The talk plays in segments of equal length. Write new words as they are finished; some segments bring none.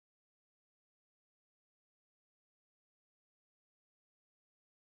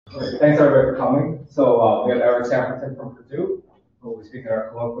Thanks everybody for coming. So we have Eric Samperton from Purdue, who will be speaking at our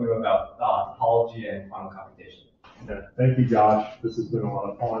colloquium about topology and quantum computation. Yeah, thank you, Josh. This has been a lot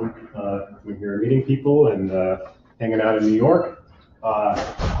of fun coming here, meeting people, and hanging out in New York.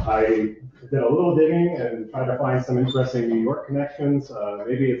 I did a little digging and tried to find some interesting New York connections.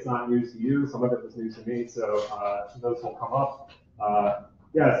 Maybe it's not news to you. Some of it was news to me, so those will come up.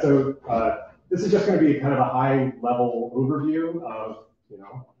 This is just going to be kind of a high-level overview of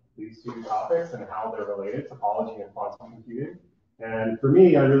these two topics and how they're related, topology and quantum computing. And for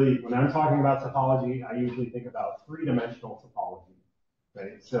me, when I'm talking about topology, I usually think about three-dimensional topology,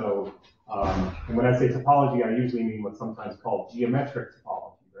 right? So, and when I say topology, I usually mean what's sometimes called geometric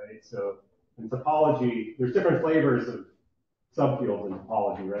topology, right? So in topology, there's different flavors of subfields in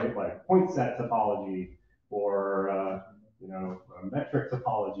topology, right? Like point set topology or metric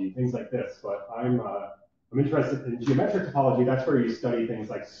topology, things like this. But I'm interested in geometric topology. That's where you study things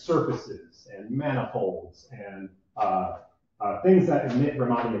like surfaces and manifolds and things that emit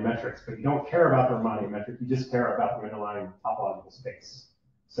Riemannian metrics, but you don't care about the Riemannian metric, you just care about the underlying topological space.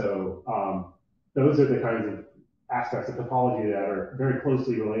 So those are the kinds of aspects of topology that are very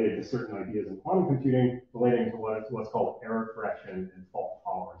closely related to certain ideas in quantum computing, relating to what's called error correction and fault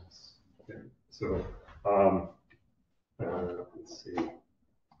tolerance. Okay. So let's see.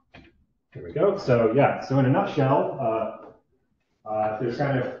 Here we go. So yeah, so in a nutshell, there's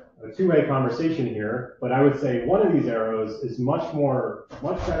kind of a two-way conversation here, but I would say one of these arrows is much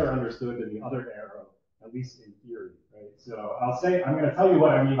better understood than the other arrow, at least in theory, right? So I'm going to tell you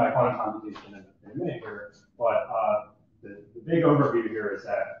what I mean by quantum computation in a minute here, but the big overview here is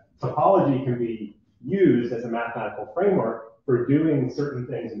that topology can be used as a mathematical framework for doing certain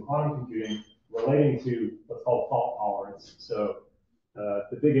things in quantum computing relating to what's called fault tolerance. So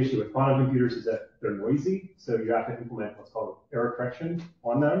the big issue with quantum computers is that they're noisy, so you have to implement what's called error correction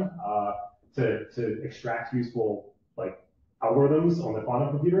on them to extract useful algorithms on the quantum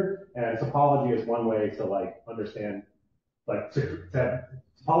computer. And topology is one way to understand,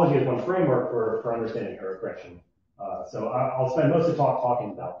 topology is one framework for understanding error correction. So I'll spend most of the talk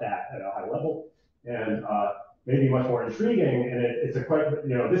talking about that at a high level, and maybe much more intriguing. And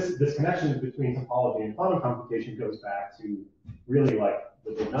it's this connection between topology and quantum computation goes back to really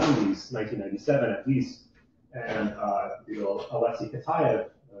the 90s, 1997 at least, and Alexei Kitaev,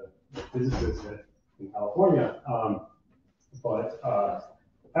 the physicist in California. But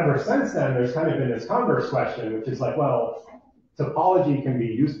ever since then, there's kind of been this converse question, which is well, topology can be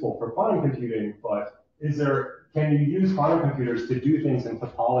useful for quantum computing, but can you use quantum computers to do things in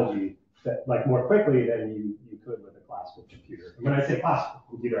topology that more quickly than you could with a classical computer? And when I say classical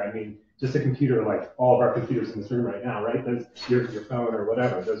computer, I mean just a computer like all of our computers in this room right now, right? Those your phone or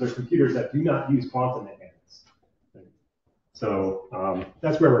whatever. Those are computers that do not use quantum mechanics. So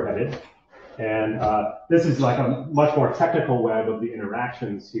that's where we're headed. And this is a much more technical web of the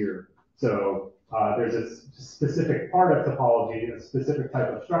interactions here. So there's a specific part of topology, a specific type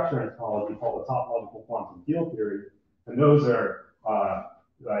of structure in topology called the topological quantum field theory. And those are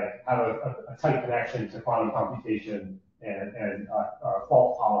have a tight connection to quantum computation and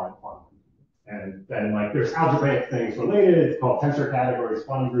fault tolerant quantum computing. And then there's algebraic things related, it's called tensor categories,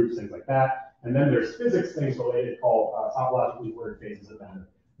 quantum groups, things like that. And then there's physics things related called topologically ordered phases of matter.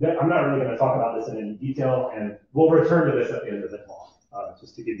 I'm not really going to talk about this in any detail, and we'll return to this at the end of the talk,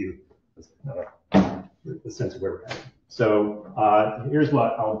 just to give you the sense of where we're headed. So here's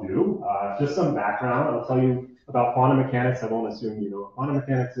what I'll do. Just some background. I'll tell you about quantum mechanics. I won't assume you know what quantum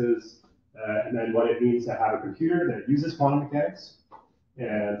mechanics is, and then what it means to have a computer that uses quantum mechanics.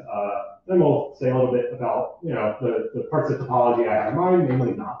 And then we'll say a little bit about the parts of topology I have in mind,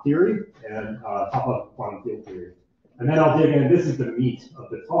 namely knot theory and topological quantum field theory. And then I'll dig in. This is the meat of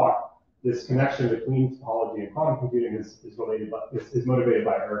the talk. This connection between topology and quantum computing is motivated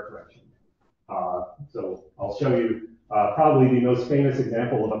by error correction. So I'll show you probably the most famous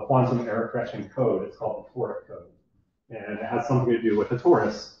example of a quantum error correction code. It's called the toric code. And it has something to do with a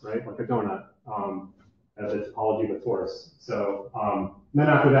torus, right, like a donut, as the topology of a torus. So then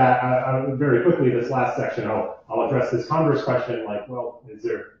after that, very quickly, this last section, I'll address this converse question, well,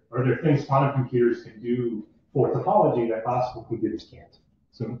 are there things quantum computers can do for topology that classical computers can't?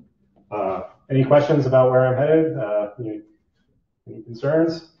 So any questions about where I'm headed? Any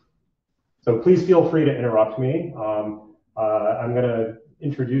concerns? So please feel free to interrupt me. I'm going to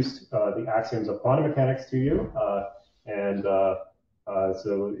introduce the axioms of quantum mechanics to you.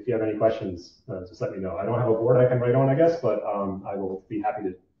 So if you have any questions, just let me know. I don't have a board I can write on, I guess, but I will be happy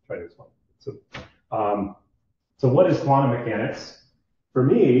to try to explain. So what is quantum mechanics? For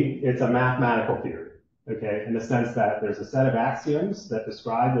me, it's a mathematical theory. okay, in the sense that there's a set of axioms that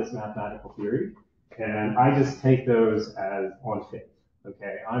describe this mathematical theory, and I just take those as on faith,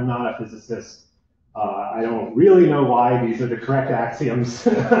 okay? I'm not a physicist. I don't really know why these are the correct axioms,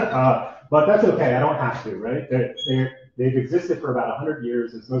 but that's okay. I don't have to, right? They've existed for about 100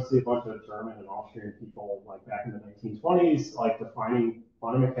 years. It's mostly a bunch of German and Austrian people, like back in the 1920s, like defining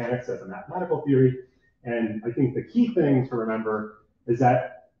quantum mechanics as a mathematical theory. And I think the key thing to remember is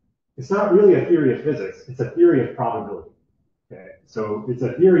that it's not really a theory of physics. It's a theory of probability. Okay, so it's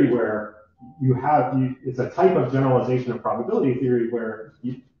a theory where it's a type of generalization of probability theory where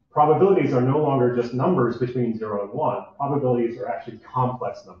probabilities are no longer just numbers between 0 and 1. Probabilities are actually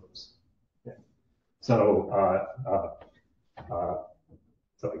complex numbers. Okay. So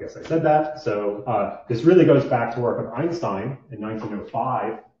I guess I said that. So this really goes back to work of Einstein in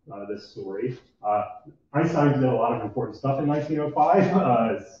 1905, this story. Einstein did a lot of important stuff in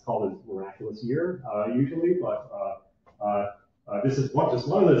 1905. It's called his miraculous year, usually, but this is just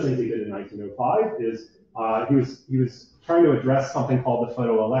one of those things he did in 1905 is he was trying to address something called the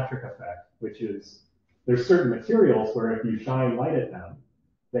photoelectric effect, which is there's certain materials where if you shine light at them,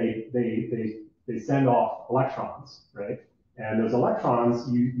 they send off electrons, right? And those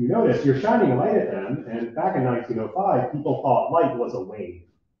electrons, you notice you're shining light at them, and back in 1905, people thought light was a wave,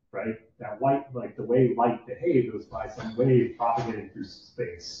 right? That light, like the way light behaved was by some wave propagating through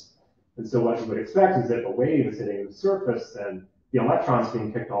space. And so what you would expect is that if a wave is hitting the surface, then the electrons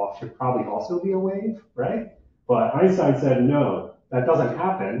being kicked off should probably also be a wave, right? But Einstein said, no, that doesn't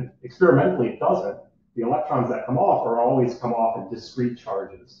happen. Experimentally, it doesn't. The electrons that come off always come off in discrete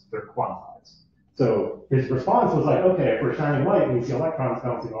charges. They're quantized. So his response was like, okay, if we're shining light and we see electrons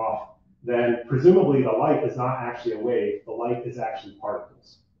bouncing off, then presumably the light is not actually a wave. The light is actually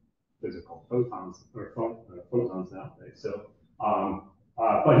particles. Those are called photons, or photons now, right? So,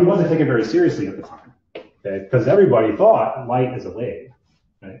 but he wasn't taken very seriously at the time, okay? Because everybody thought light is a wave,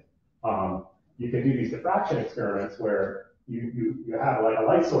 right? You can do these diffraction experiments where you have like a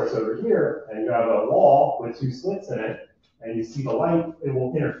light source over here, and you have a wall with two slits in it, and you see the light, it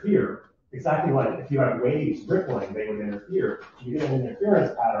will interfere. Exactly like if you have waves rippling, they would interfere. You get an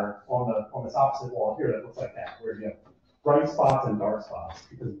interference pattern on this opposite wall here that looks like that, where you have bright spots and dark spots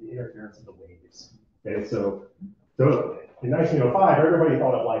because of the interference of the waves. Okay, so in 1905, everybody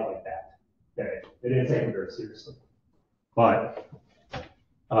thought of light like that. Okay, they didn't take it very seriously, but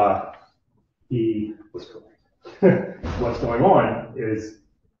he was correct. What's going on is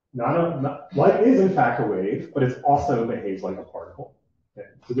light is in fact a wave, but it also behaves like a particle. Okay,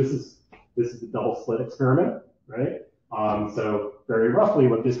 so this is a double slit experiment, right? So very roughly,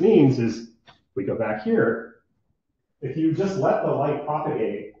 what this means is we go back here. If you just let the light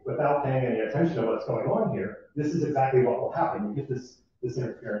propagate without paying any attention to what's going on here, this is exactly what will happen. You get this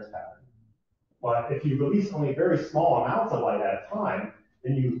interference pattern. But if you release only very small amounts of light at a time,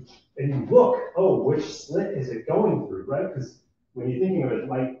 and you look, oh, which slit is it going through, right? Because when you're thinking of it,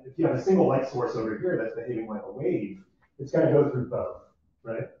 like if you have a single light source over here that's behaving like a wave, it's going to go through both,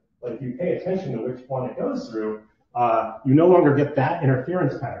 right? But if you pay attention to which one it goes through, you no longer get that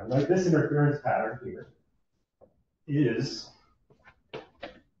interference pattern, right? This interference pattern here is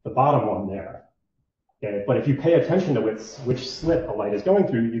the bottom one there. Okay, but if you pay attention to which slit the light is going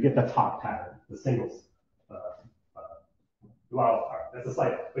through, you get the top pattern, the singles. That's a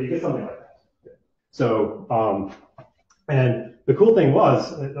slight, but you get something like that. Okay. So, and the cool thing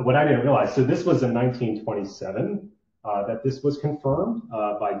was, what I didn't realize, so this was in 1927 that this was confirmed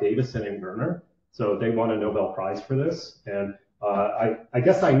by Davison and Gerner. So they won a Nobel Prize for this. And I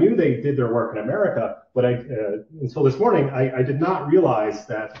guess I knew they did their work in America, but until this morning, I did not realize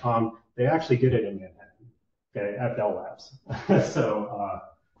that they actually did it in Manhattan, okay, at Bell Labs. So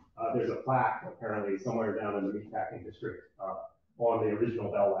there's a plaque apparently somewhere down in the meatpacking district on the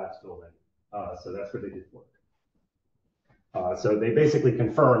original Bell Labs building. So that's where they did work. So they basically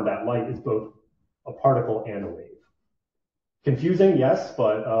confirmed that light is both a particle and a wave. Confusing, yes,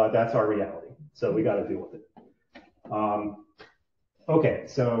 but that's our reality. So we got to deal with it. Okay,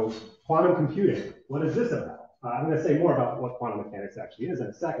 so quantum computing. What is this about? I'm going to say more about what quantum mechanics actually is in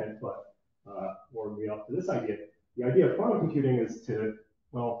a second, but warm me up to this idea. The idea of quantum computing is to,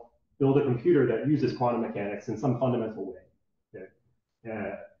 well, build a computer that uses quantum mechanics in some fundamental way. Okay?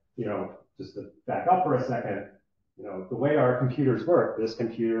 And, just to back up for a second, the way our computers work, this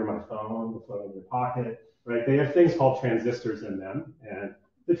computer, my phone, the phone in your pocket, right? They have things called transistors in them, and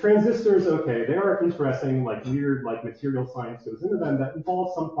the transistors, okay, they are interesting, like weird, like material science goes into them that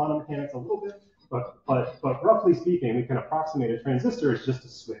involves some quantum mechanics a little bit, but roughly speaking, we can approximate a transistor as just a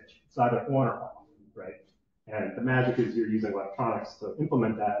switch. It's either on or off, right? And the magic is you're using electronics to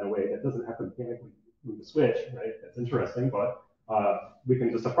implement that in a way that doesn't have to mechanically move the switch, right? That's interesting, but we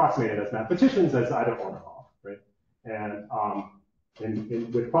can just approximate it as mathematicians as either on or off, right? And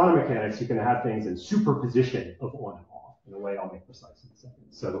with quantum mechanics, you can have things in superposition of on and off in a way I'll make precise in a second.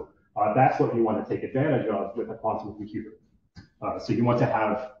 So that's what you want to take advantage of with a quantum computer. So you want to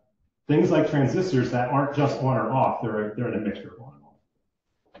have things like transistors that aren't just on or off, they're in a mixture of on and off.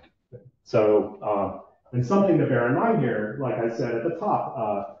 Okay. So, and something to bear in mind here, like I said at the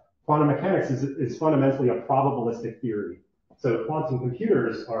top, quantum mechanics is fundamentally a probabilistic theory. So quantum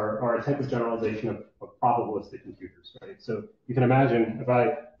computers are a type of generalization of probabilistic computers, right? So you can imagine if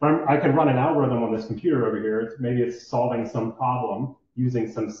I can run an algorithm on this computer over here, maybe it's solving some problem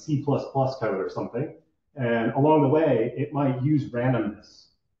using some C++ code or something. And along the way, it might use randomness,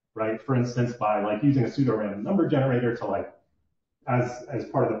 right? For instance, by like using a pseudo-random number generator to like, as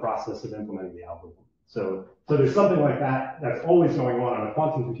part of the process of implementing the algorithm. So there's something like that that's always going on a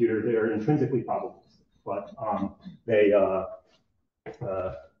quantum computer. They are intrinsically probabilistic, but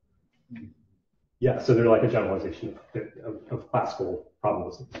yeah, so they're like a generalization of classical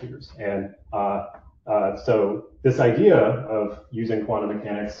probabilistic computers. And so this idea of using quantum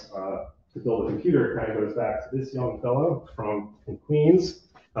mechanics to build a computer kind of goes back to this young fellow from Queens.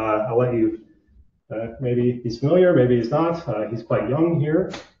 I'll let you, maybe he's familiar, maybe he's not. He's quite young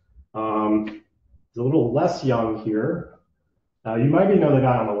here. He's a little less young here. You might know the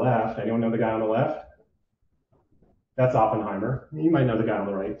guy on the left. Anyone know the guy on the left? That's Oppenheimer. You might know the guy on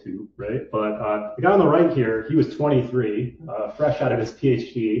the right too, right? But the guy on the right here, he was 23, fresh out of his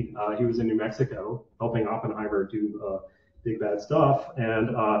PhD. He was in New Mexico helping Oppenheimer do big bad stuff.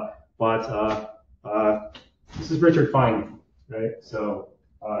 And this is Richard Feynman, right? So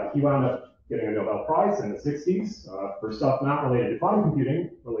he wound up getting a Nobel Prize in the 60s for stuff not related to quantum computing,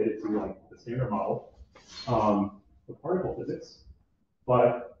 related to like the Standard Model of particle physics.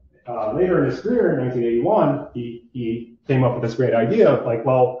 But later in his career, in 1981, he came up with this great idea of like,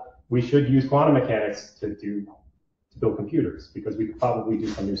 well, we should use quantum mechanics to build computers because we could probably do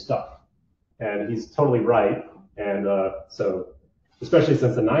some new stuff. And he's totally right. And so, especially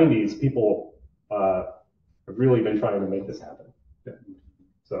since the 90s, people have really been trying to make this happen.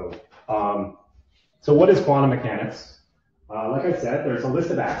 So, so what is quantum mechanics? Like I said, there's a list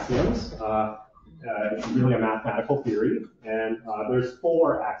of axioms. It's really a mathematical theory, and there's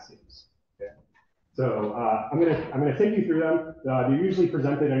 4 axioms. Okay. So I'm gonna take you through them. They're usually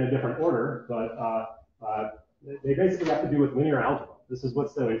presented in a different order, but they basically have to do with linear algebra. This is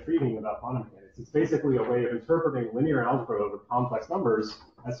what's so intriguing about quantum mechanics. It's basically a way of interpreting linear algebra over complex numbers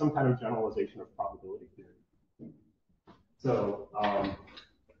as some kind of generalization of probability theory. So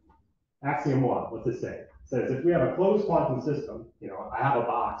axiom 1, what's it say? Says if we have a closed quantum system, I have a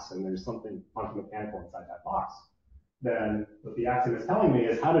box and there's something quantum mechanical inside that box, then what the axiom is telling me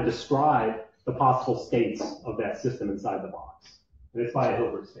is how to describe the possible states of that system inside the box. And it's by a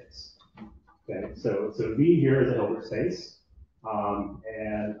Hilbert space. Okay, so V here is a Hilbert space,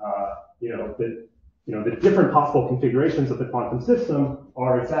 the different possible configurations of the quantum system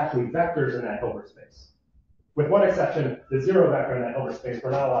are exactly vectors in that Hilbert space. With one exception, the 0 vector in that Hilbert space,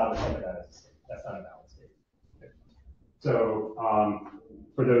 we're not allowed to think of that as a state. That's not a valid state. Okay. So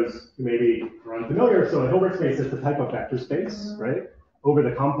for those who maybe are unfamiliar, so a Hilbert space is the type of vector space, right, over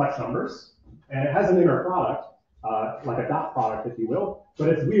the complex numbers. And it has an inner product, like a dot product, if you will. But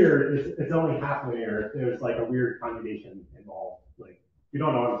it's weird. It's only half linear. There's like a weird conjugation involved. Like, you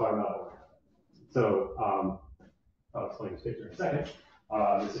don't know what I'm talking about. So I'll explain this picture in a second.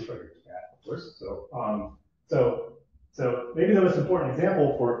 This is Schrodinger's cat, of course. So maybe the most important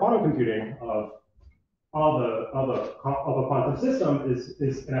example for quantum computing of a quantum system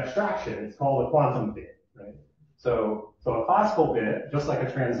is an abstraction. It's called a quantum bit, right? So a classical bit, just like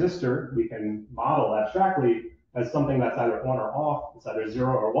a transistor, we can model abstractly as something that's either on or off. It's either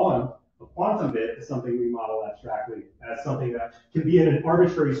 0 or 1. A quantum bit is something we model abstractly as something that can be in an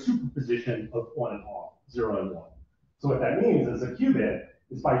arbitrary superposition of on and off, 0 and 1. So what that means is a qubit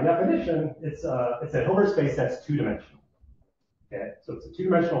is by definition, it's a Hilbert space that's 2-dimensional. Okay, so it's a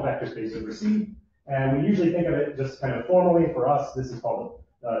 2-dimensional vector space over C, and we usually think of it just kind of formally. For us, this is called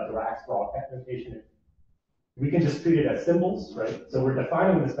Dirac's broad notation. We can just treat it as symbols, right? So we're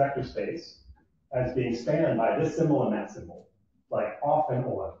defining this vector space as being spanned by this symbol and that symbol, like off and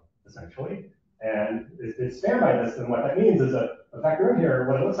on, essentially. And if it's spanned by this, then what that means is a vector in here,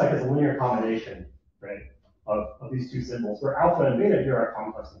 what it looks like is a linear combination, right, of these two symbols, where alpha and beta here are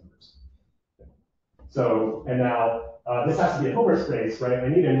complex numbers. So, and now this has to be a Hilbert space, right? I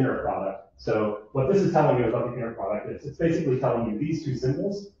need an inner product. So what this is telling you about the inner product is it's basically telling you these two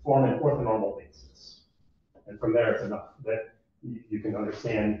symbols form an orthonormal basis. And from there, it's enough. you can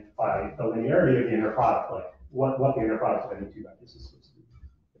understand by the linearity of the inner product, like what the inner product of any two vectors is supposed to be.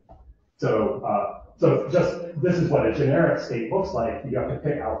 So just this is what a generic state looks like. You have to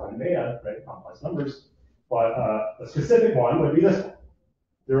pick alpha and beta, right? Complex numbers. But a specific one would be this one,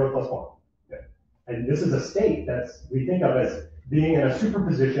 0 plus 1. Okay. And this is a state that's we think of as being in a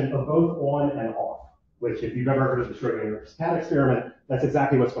superposition of both on and off. Which, if you've ever heard of the Schrodinger's cat experiment, that's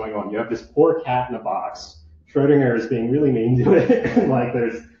exactly what's going on. You have this poor cat in a box. Schrodinger is being really mean to it. And like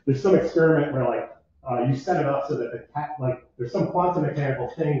there's some experiment where like you set it up so that the cat, like there's some quantum mechanical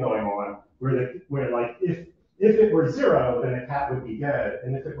thing going on where like if it were 0, then the cat would be dead,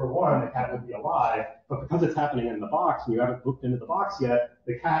 and if it were 1, the cat would be alive. But because it's happening in the box and you haven't looked into the box yet,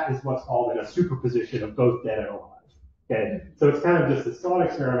 the cat is what's called in a superposition of both dead and alive. Okay, so it's kind of just this thought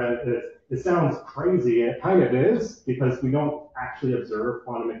experiment. It sounds crazy, and it kind of is, because we don't actually observe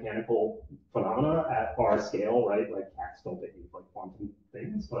quantum mechanical phenomena at our scale, right? Like cats don't behave like quantum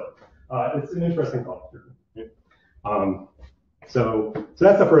things, but it's an interesting thought experiment. So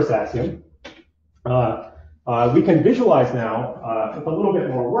that's the first axiom. We can visualize now, with a little bit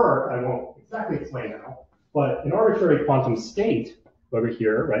more work, I won't exactly explain now, but an arbitrary quantum state over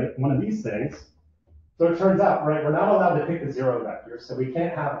here, right? One of these things. So it turns out, right, we're not allowed to pick the 0 vector, so we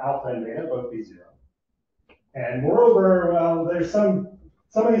can't have alpha and beta both be 0. And moreover, well, there's some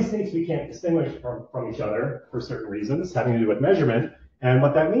of these states we can't distinguish from each other for certain reasons, having to do with measurement. And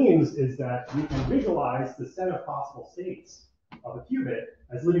what that means is that we can visualize the set of possible states of a qubit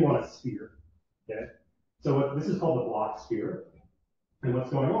as living on a sphere. Okay? So this is called the block sphere. And what's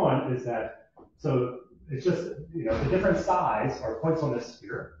going on is that, so it's just, the different size are points on this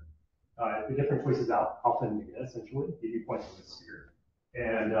sphere. The different choices alpha and beta essentially give you points on this sphere.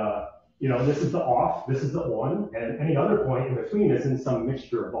 And, this is the off, this is the on, and any other point in between is in some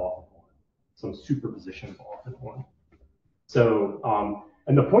mixture of off and on, some superposition of off and on. So,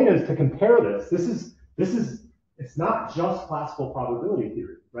 and the point is to compare this is, it's not just classical probability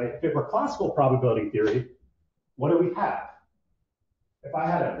theory, right? If it were classical probability theory, what do we have? If I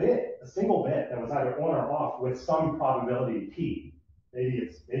had a single bit that was either on or off with some probability p, maybe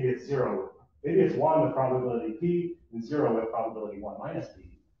it's 0, maybe it's 1 with probability p and 0 with probability 1 minus p.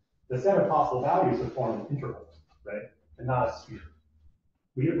 The set of possible values would form an interval, right? And not a sphere.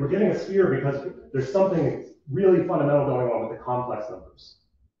 We're getting a sphere because there's something really fundamental going on with the complex numbers.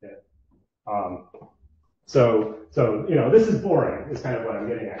 Okay? So this is boring, is kind of what I'm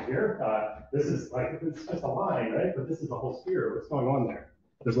getting at here. This is like, it's just a line, right? But this is a whole sphere. What's going on there?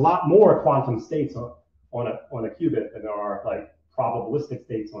 There's a lot more quantum states on a qubit than there are like probabilistic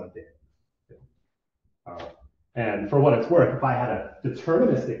states on a bit. And for what it's worth, if I had a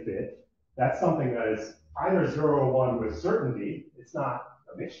deterministic bit, that's something that is either 0 or 1 with certainty. It's not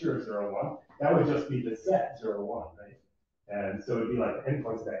a mixture of 0 and 1. That would just be the set 0 1, right? And so it'd be like the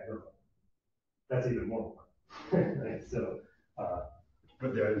endpoints of that interval. That's even more. Right? So,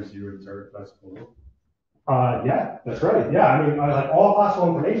 but the other zeros are classical. Yeah, that's right. Yeah, I mean, like all classical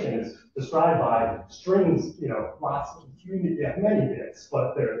information is described by strings, lots of many bits,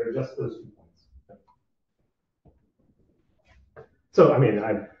 but they're just those 2 points. So, I mean,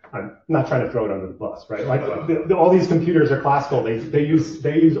 I'm not trying to throw it under the bus, right? Like all these computers are classical. They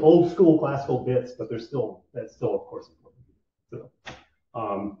use old school classical bits, but that's still of course important. So,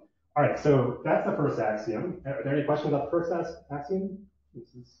 all right. So that's the first axiom. Are there any questions about the first axiom?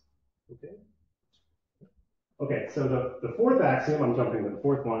 This is okay. Okay. So the fourth axiom, I'm jumping to the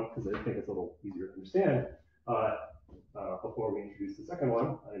fourth one because I think it's a little easier to understand. Before we introduce the second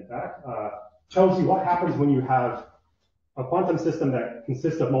one, in fact, tells you what happens when you have a quantum system that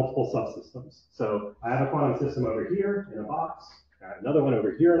consists of multiple subsystems. So I have a quantum system over here in a box. I have another one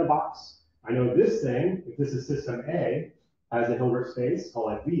over here in a box. I know this thing, if this is system A, has a Hilbert space, call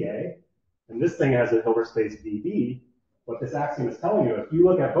it VA, and this thing has a Hilbert space VB. What this axiom is telling you, if you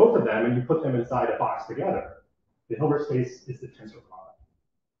look at both of them and you put them inside a box together, the Hilbert space is the tensor product.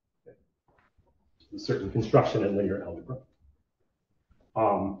 Okay. A certain construction in linear algebra.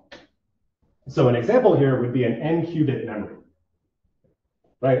 So an example here would be an n-qubit memory,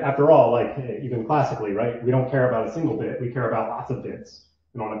 right? After all, like even classically, right? We don't care about a single bit. We care about lots of bits.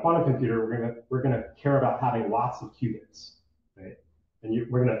 And on a quantum computer, we're gonna care about having lots of qubits, right?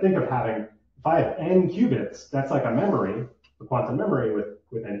 And we're gonna think of having, if I have n qubits, that's like a memory, a quantum memory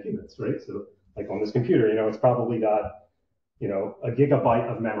with n qubits, right? So like on this computer, it's probably got, a gigabyte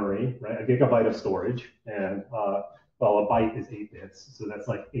of memory, right? A gigabyte of storage, and well, a byte is 8 bits, so that's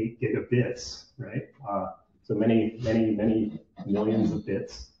like 8 gigabits, right? So many millions of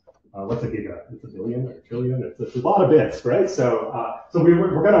bits. What's a giga? It's a billion or a trillion. It's a lot of bits, right? So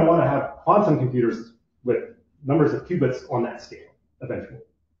we're going to want to have quantum computers with numbers of qubits on that scale eventually.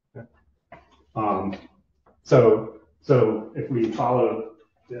 So if we follow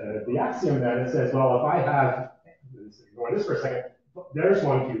the axiom, then it says, well, if I have, ignore this for a second, there's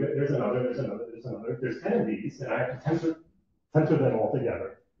one qubit, there's another, there's 10 of these, and I have to tensor them all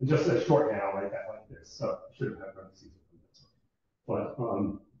together. And just a shorthand, I'll write that like this. So I should have had parentheses. But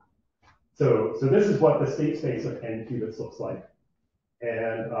so this is what the state space of n qubits looks like.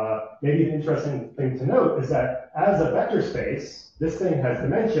 And maybe an interesting thing to note is that as a vector space, this thing has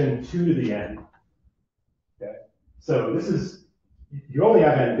dimension 2 to the n. Okay, so this is, you only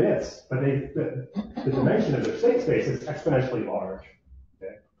have n bits, but the dimension of the state space is exponentially large.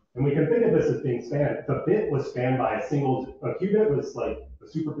 Okay, and we can think of this as being spanned. If a bit was spanned by a qubit was like the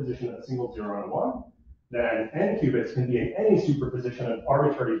superposition of a single 0 and 1, then n qubits can be in any superposition of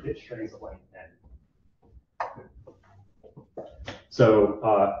arbitrary bit strings of length n. So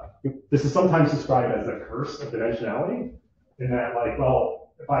this is sometimes described as the curse of dimensionality, in that, like,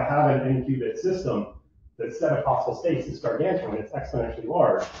 well, if I have an n qubit system, the set of possible states is gargantuan, it's exponentially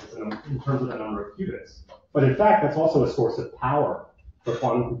large in terms of the number of qubits. But in fact, that's also a source of power for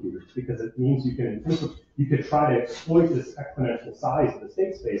quantum computers, because it means you could try to exploit this exponential size of the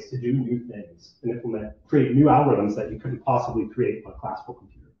state space to do new things and create new algorithms that you couldn't possibly create on a classical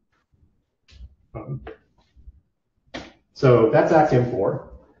computer. So that's axiom 4.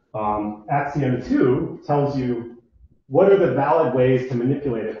 Axiom 2 tells you what are the valid ways to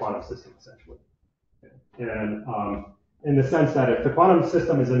manipulate a quantum system, essentially. And in the sense that if the quantum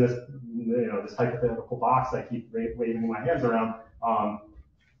system is in this, this hypothetical box I keep waving my hands around,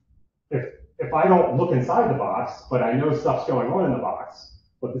 if I don't look inside the box, but I know stuff's going on in the box,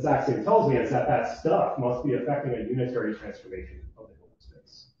 what this axiom tells me is that that stuff must be affecting a unitary transformation of the quantum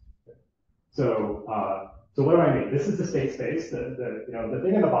space. So what do I mean? This is the state space. The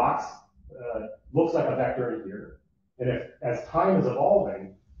thing in the box looks like a vector in here, and as time is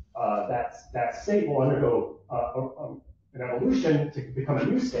evolving, that state will undergo an evolution to become a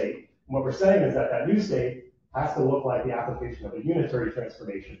new state. And what we're saying is that that new state has to look like the application of a unitary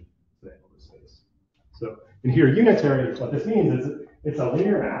transformation to that over space. So in here, unitary, what this means is it's a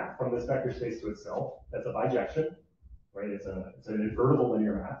linear map from this vector space to itself. That's a bijection, right? It's an invertible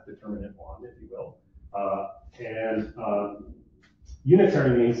linear map, determinant 1, if you will.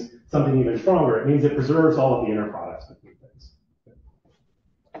 Unitary means something even stronger. It means it preserves all of the inner products between things.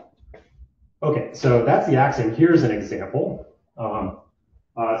 Okay, so that's the axiom. Here's an example.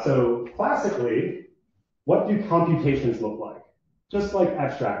 So classically, what do computations look like? Just like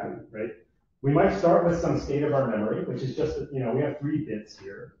abstractly, right? We might start with some state of our memory, which is just, we have 3 bits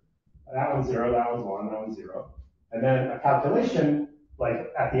here. That one's 0, that one's 1, that one's 0. And then a calculation,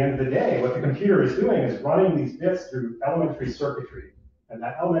 like at the end of the day, what the computer is doing is running these bits through elementary circuitry. And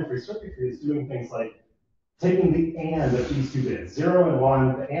that elementary circuitry is doing things like taking the AND of these 2 bits, 0 and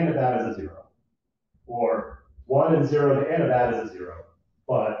 1, the AND of that is a 0. Or 1 and 0, the AND of that is a 0.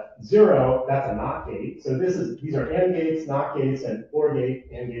 But 0, that's a NOT gate. So these are AND gates, NOT gates, and OR gate,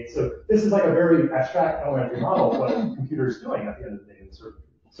 AND gates. So this is like a very abstract elementary model of what a computer is doing at the end of the day in the circuitry.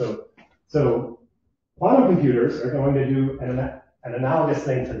 So quantum computers are going to do an analogous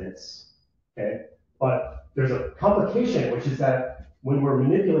thing to this. Okay? But there's a complication, which is that when we're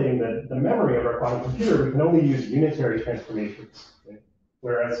manipulating the memory of our quantum computer, we can only use unitary transformations. Okay?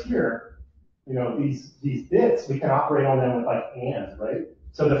 Whereas here, these bits, we can operate on them with like AND, right?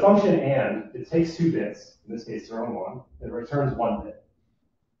 So the function AND, it takes 2 bits, in this case 0 and 1, and returns 1 bit.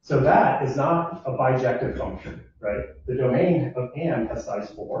 So that is not a bijective function, right? The domain of AND has size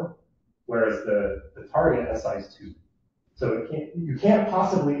 4, whereas the target has size 2. So you can't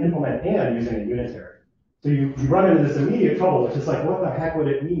possibly implement AND using a unitary. So you run into this immediate trouble, which is like, what the heck would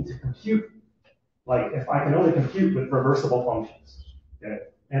it mean to compute? Like, if I can only compute with reversible functions, okay?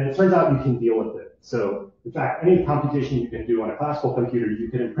 And it turns out you can deal with it. So, in fact, any computation you can do on a classical computer, you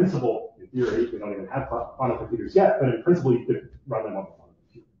can, in principle, in theory, we don't even have quantum computers yet, but in principle, you could run them on a quantum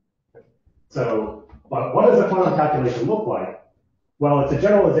computer. Okay? So, but what does a quantum calculation look like? Well, it's a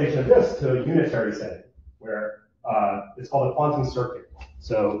generalization of this to a unitary setting, where it's called a quantum circuit.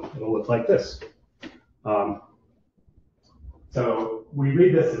 So it'll look like this. So we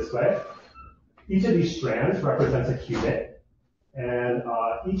read this way. Each of these strands represents a qubit. And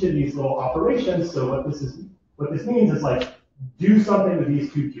each of these little operations, so what this means is like, do something with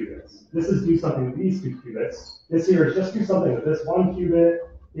these 2 qubits. This is do something with these 2 qubits. This here is just do something with this 1 qubit.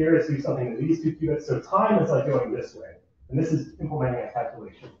 Here is do something with these 2 qubits. So time is like going this way. And this is implementing a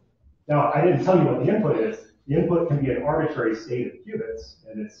calculation. Now, I didn't tell you what the input is. The input can be an arbitrary state of qubits,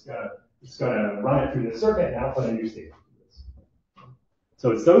 and it's gonna run it through the circuit and output a new state of qubits. So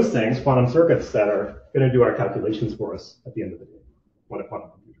it's those things, quantum circuits, that are going to do our calculations for us at the end of the day. What a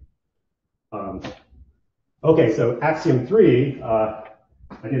quantum computer. Okay, so axiom 3, I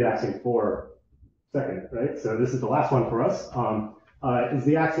did axiom 4 second, right? So this is the last one for us, is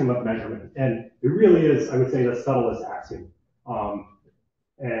the axiom of measurement. And it really is, I would say, the subtlest axiom. I'm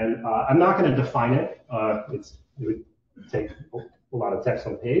not going to define it. It would take a lot of text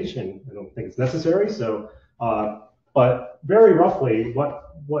on the page, and I don't think it's necessary. So, but very roughly,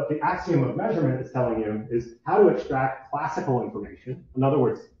 what the axiom of measurement is telling you is how to extract classical information, in other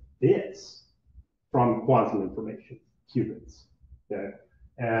words, bits, from quantum information, qubits. Okay?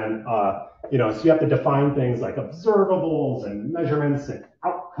 And so you have to define things like observables and measurements and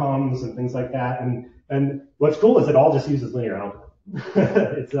outcomes and things like that. And what's cool is it all just uses linear algebra.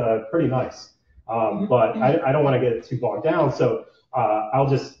 It's pretty nice. But I don't want to get it too bogged down. So I'll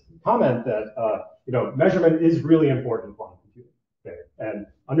just comment that measurement is really important in quantum computing. Okay? And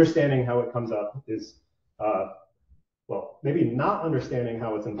understanding how it comes up is well, maybe not understanding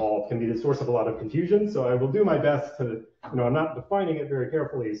how it's involved can be the source of a lot of confusion. So I will do my best to, I'm not defining it very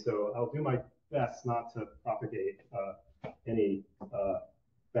carefully, so I'll do my best not to propagate any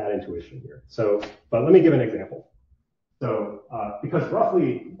bad intuition here. So, but let me give an example. So, because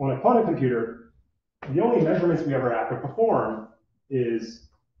roughly on a quantum computer, the only measurements we ever have to perform is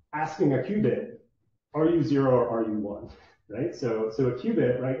asking a qubit, are you 0 or are you 1? Right? So a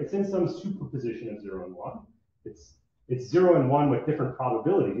qubit, right? It's in some superposition of 0 and 1. It's 0 and 1 with different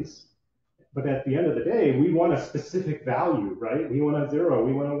probabilities, but at the end of the day, we want a specific value, right? We want a 0,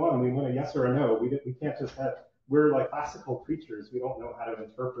 we want a 1, we want a yes or a no. We can't just have, we're like classical creatures. We don't know how to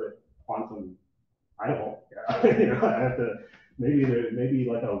interpret quantum. I don't. Yeah. I have to. Maybe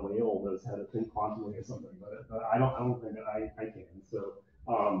like a whale knows how to think quantumly or something, but I don't think that I can.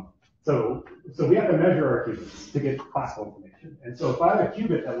 So we have to measure our qubits to get classical information. And so if I have a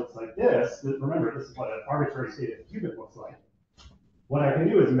qubit that looks like this, remember this is what an arbitrary state of a qubit looks like. What I can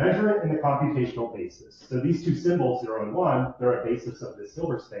do is measure it in the computational basis. So these two symbols, 0 and 1, they're a basis of this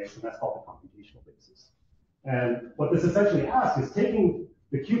silver space, and that's called the computational basis. And what this essentially asks is taking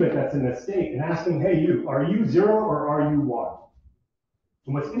the qubit that's in this state and asking, hey, are you 0 or are you 1?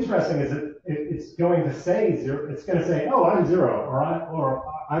 And what's interesting is it's going to say 0. It's going to say, oh, I'm 0 or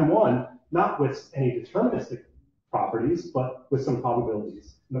I'm 1, not with any deterministic properties, but with some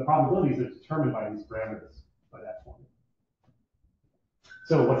probabilities. And the probabilities are determined by these parameters, by that formula.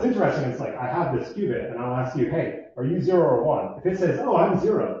 So what's interesting is like I have this qubit, and I'll ask you, hey, are you 0 or 1? If it says, oh, I'm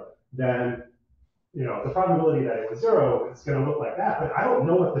 0, then the probability that it was 0 is going to look like that, but I don't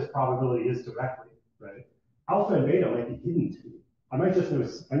know what this probability is directly, right? Alpha and beta might be hidden to me. I might just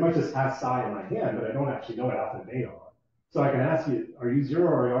have psi in my hand, but I don't actually know what alpha and beta are. So I can ask you, are you 0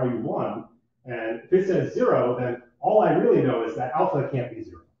 or are you 1? And if it says 0, then all I really know is that alpha can't be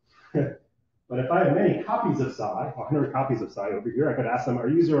 0. But if I have many copies of psi, 100 copies of psi over here, I could ask them, are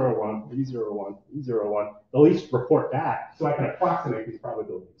you 0 or 1? Are you 0 or 1? Are you 0 or 1? They'll each report back, so I can approximate these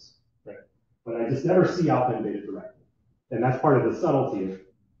probabilities, right? But I just never see alpha and beta directly. And that's part of the subtlety of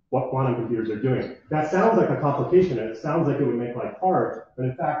what quantum computers are doing. That sounds like a complication, and it sounds like it would make life hard, but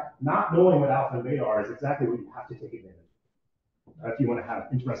in fact, not knowing what alpha and beta are is exactly what you have to take advantage of if you want to have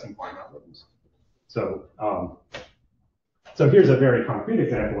interesting quantum algorithms. So, so here's a very concrete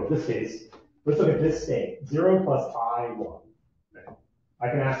example of this case. Let's look at this state, 0 plus I 1. Okay. I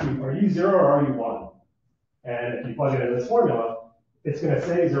can ask you, are you 0 or are you 1? And if you plug it into this formula, it's going to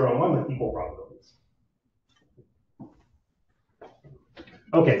say 0 and 1 with equal probabilities.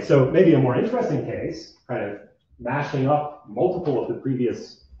 Okay, so maybe a more interesting case, kind of mashing up multiple of the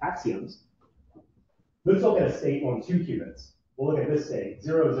previous axioms. Let's look at a state on 2 qubits. We'll look at this state,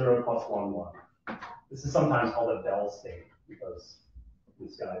 0, 0 plus 1, 1. This is sometimes called a Bell state because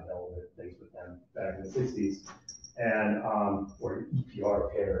this guy Bell did things with them back in the 60s. And, or an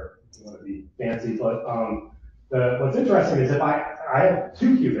EPR pair, if you want to be fancy. But what's interesting is if I have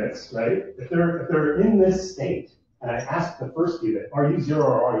 2 qubits, right? If they're in this state, and I ask the first qubit, are you 0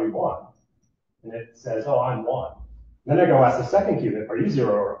 or are you 1? And it says, oh, I'm 1. Then I go ask the second qubit, are you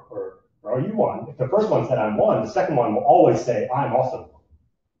 0 or are you 1? If the first one said I'm 1, the second one will always say I'm also 1.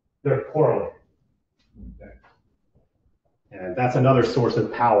 They're correlated. Okay. And that's another source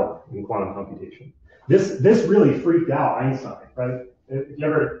of power in quantum computation. This really freaked out Einstein, right? If you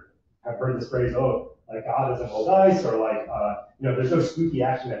ever have heard this phrase, oh, like God doesn't roll dice, or like, there's no spooky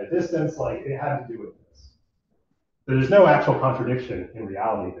action at a distance, like it had to do with this. There's no actual contradiction in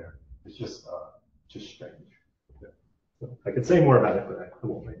reality there. It's just strange. Yeah. So I could say more about it, but I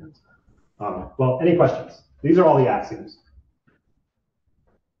won't right now. Well, any questions? These are all the axioms.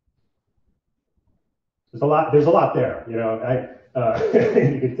 There's a lot there.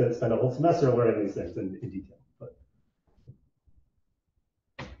 you could spend a whole semester learning these things in detail. But.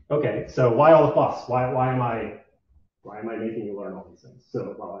 Okay, so why all the fuss? Why am I making you learn all these things?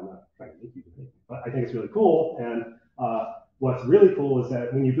 So, well, I'm not trying to make you do anything, but I think it's really cool. And what's really cool is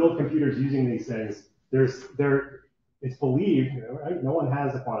that when you build computers using these things, it's believed, right? No one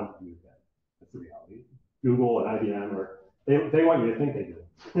has a quantum computer yet. That's the reality. Google and IBM, or they want you to think they do.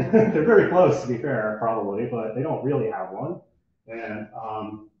 They're very close, to be fair, probably, but they don't really have one. And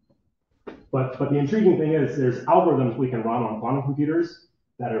but the intriguing thing is there's algorithms we can run on quantum computers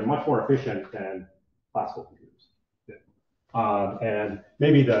that are much more efficient than classical computers. And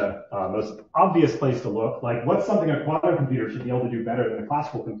maybe the most obvious place to look, like what's something a quantum computer should be able to do better than a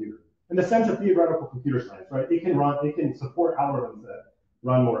classical computer? In the sense of theoretical computer science, right? It can support algorithms that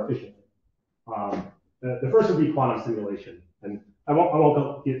run more efficiently. The first would be quantum simulation. And I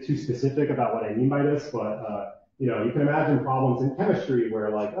won't get too specific about what I mean by this, but you can imagine problems in chemistry where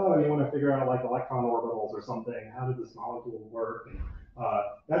like, oh, you want to figure out like electron orbitals or something. How does this molecule work? And,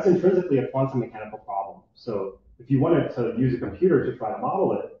 that's intrinsically a quantum mechanical problem. So if you wanted to use a computer to try to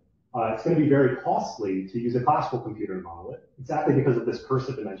model it, it's going to be very costly to use a classical computer to model it, exactly because of this curse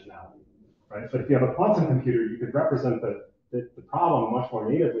of dimensionality, right? But if you have a quantum computer, you could represent the problem much more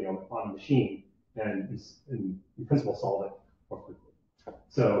natively on the quantum machine and in principle solve it more quickly.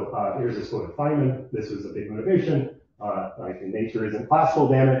 So here's this quote of Feynman. This was a big motivation. Like nature isn't classical,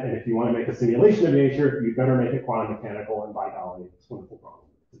 damn it. And if you want to make a simulation of nature, you better make it quantum mechanical. And by golly, it's a wonderful problem.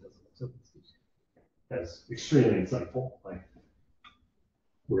 It doesn't. So that's extremely insightful. Like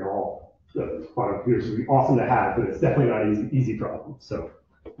we're all quantum computers would be awesome to have, but it's definitely not an easy problem. So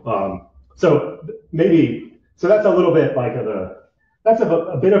that's a little bit like that's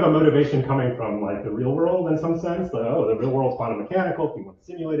a bit of a motivation coming from like the real world in some sense. Like, oh, the real world's quantum mechanical. If you want to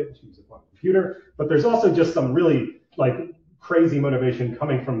simulate it, you use a quantum computer. But there's also just some really like crazy motivation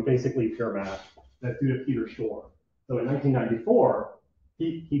coming from basically pure math that's due to Peter Shor. So in 1994,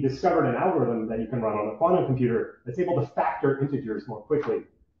 he discovered an algorithm that you can run on a quantum computer that's able to factor integers more quickly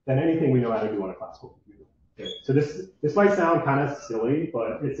than anything we know how to do on a classical computer. Okay. So this might sound kind of silly,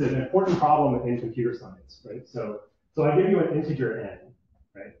 but it's an important problem in computer science, right? So I give you an integer n,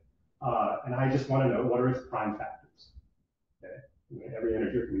 right? And I just want to know what are its prime factors. Okay? Every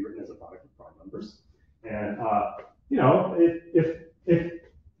integer can be written as a product of prime numbers. And if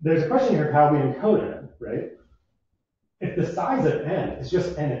there's a question here of how we encode n, right? If the size of n is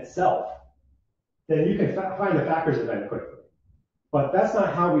just n itself, then you can find the factors of n quickly. But that's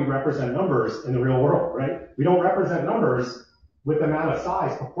not how we represent numbers in the real world, right? We don't represent numbers with the amount of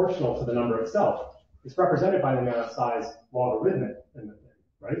size proportional to the number itself. It's represented by the amount of size logarithmic in the thing,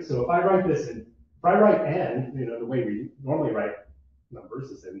 right? So if I write n, the way we normally write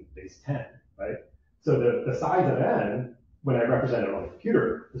numbers is in base 10, right? So the size of n, when I represent it on the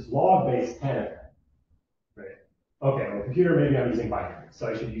computer, is log base 10 of n, right? Okay, on the computer, maybe I'm using binary, so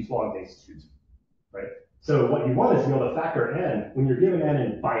I should use log base 2, right? So what you want is to be able to factor n when you're given n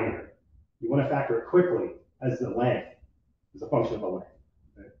in binary. You want to factor it quickly as the length, as a function of the length.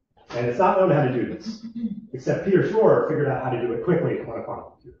 And it's not known how to do this, except Peter Shor figured out how to do it quickly on a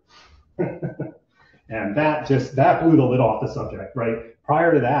quantum computer. And that blew the lid off the subject, right?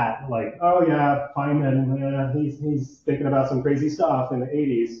 Prior to that, like, oh yeah, Feynman, he's thinking about some crazy stuff in the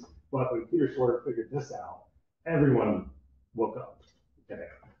 80s, but when Peter Shor figured this out, everyone woke up. Okay.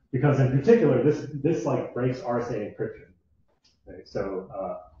 Because in particular, this like breaks RSA encryption. Okay. So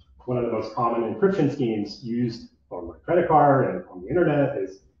one of the most common encryption schemes used on my credit card and on the internet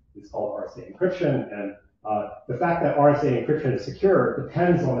is called RSA encryption, and the fact that RSA encryption is secure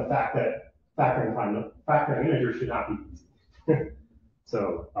depends on the fact that factoring integers should not be easy.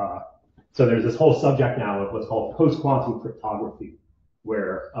 So there's this whole subject now of what's called post-quantum cryptography,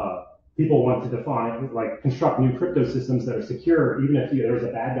 where people want to define, like, construct new crypto systems that are secure, even if there's a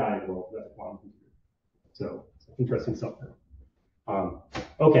bad guy in the world that's a quantum computer. So it's interesting stuff there.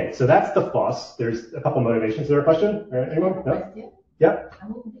 Okay, so that's the fuss. There's a couple motivations. Is there a question? Anyone? No? Question? Yeah. I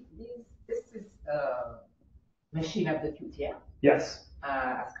mean, this is machine of the future. Yes.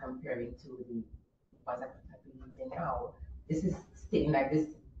 As comparing to the ones that we're using now. This is stating like this.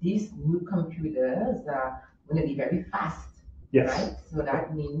 These new computers are going to be very fast. Yes. Right. So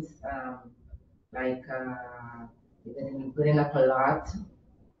that means they're going to be building up a lot.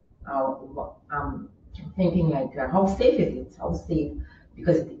 I'm thinking like, how safe is it? How safe?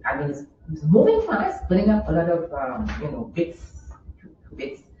 Because it's moving fast, building up a lot of bits.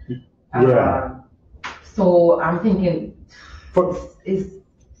 Yeah. So I'm thinking,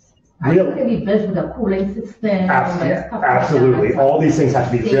 I think it be built with a cooling system. Absolutely. Like that. All these things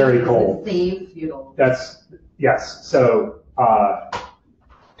have to be very cold. Safe, Yes. So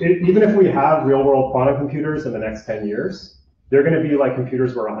Even if we have real-world quantum computers in the next 10 years, they're going to be like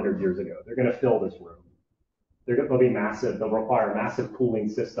computers were 100 years ago. They're going to fill this room. They'll be massive. They'll require massive cooling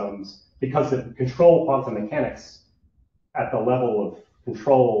systems because to control quantum mechanics at the level of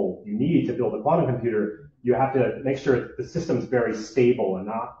control you need to build a quantum computer, you have to make sure the system's very stable and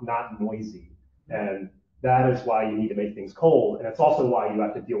not noisy. And that is why you need to make things cold. And it's also why you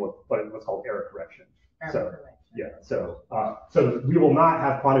have to deal with what's called error correction. So we will not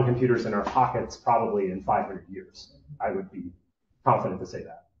have quantum computers in our pockets probably in 500 years. I would be confident to say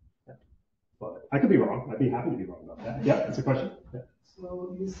that. Yeah. But I could be wrong. I'd be happy to be wrong about that. Yeah, that's a question. Yeah.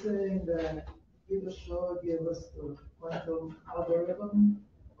 So you're saying that Peter Shaw gave us the quantum algorithm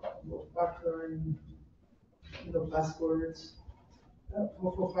for factoring, passwords,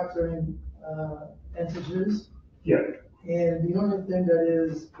 for factoring integers. Yeah. And the only thing that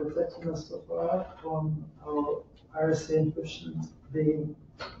is protecting us so far from our RSA encryption being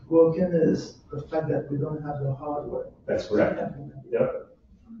broken is the fact that we don't have the hardware. That's correct. Yep.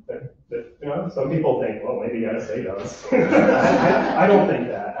 Some people think, well, maybe NSA does. I don't think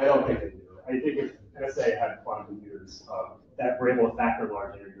that. I don't think they do. I think if NSA had quantum computers that were able to factor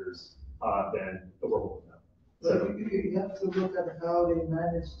large integers, then the world would know. So you have to look at how they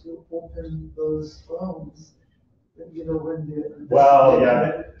managed to open those phones. When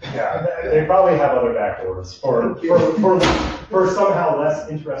they probably have other backdoors for somehow less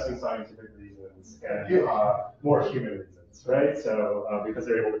interesting scientific reasons and more human reasons, right? So because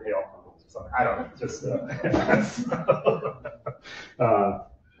they're able to pay off problems or something. I don't know. Just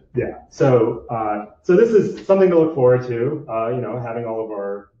So this is something to look forward to. Having all of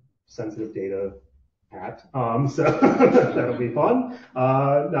our sensitive data hacked. So that'll be fun.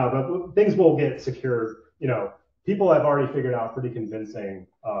 No, but things will get secured. People have already figured out pretty convincing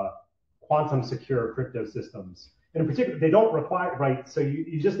quantum secure crypto systems. And in particular, they don't require, right? So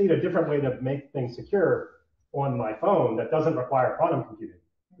you just need a different way to make things secure on my phone that doesn't require quantum computing.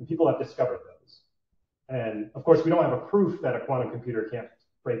 And people have discovered those. And of course, we don't have a proof that a quantum computer can't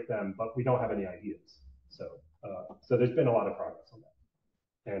break them, but we don't have any ideas. So there's been a lot of progress on that.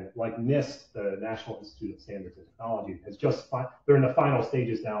 And like NIST, the National Institute of Standards and Technology, they're in the final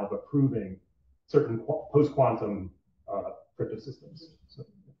stages now of approving certain post-quantum crypto systems.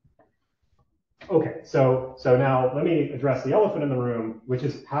 So now let me address the elephant in the room, which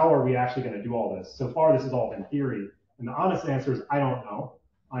is how are we actually going to do all this? So far, this has all been theory. And the honest answer is I don't know.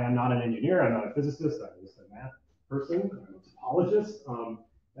 I am not an engineer. I'm not a physicist. I'm just a math person. I'm a topologist.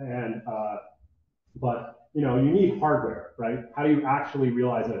 But you need hardware, right? How do you actually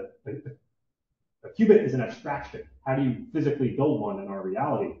realize a qubit is an abstraction? How do you physically build one in our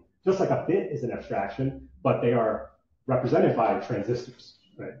reality? Just like a bit is an abstraction, but they are represented by transistors,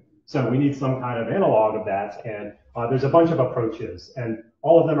 right? So we need some kind of analog of that, and there's a bunch of approaches, and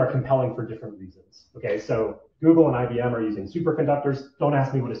all of them are compelling for different reasons. Okay, so Google and IBM are using superconductors. Don't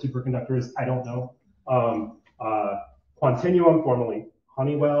ask me what a superconductor is. I don't know. Quantinuum, formerly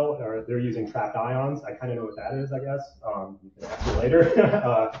Honeywell, they're using trapped ions. I kind of know what that is, I guess. You can ask me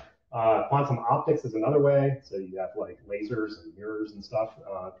later. Quantum optics is another way. So you have like lasers and mirrors and stuff,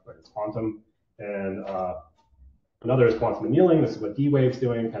 but it's quantum. And another is quantum annealing. This is what D-Wave's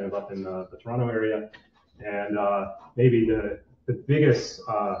doing, kind of up in the Toronto area. And maybe the biggest,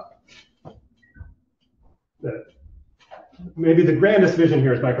 maybe the grandest vision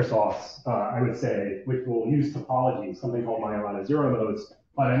here is Microsoft's, I would say, which will use topology, something called Majorana zero modes.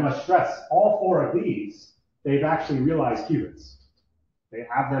 But I must stress, all four of these, they've actually realized qubits. They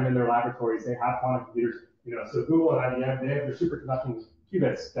have them in their laboratories. They have quantum computers. So Google and IBM, they have their superconducting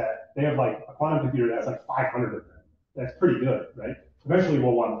qubits that they have like a quantum computer that has like 500 of them. That's pretty good, right? Eventually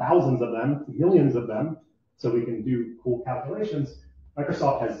we'll want thousands of them, millions of them, so we can do cool calculations.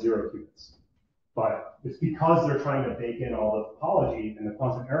 Microsoft has 0 qubits. But it's because they're trying to bake in all the topology and the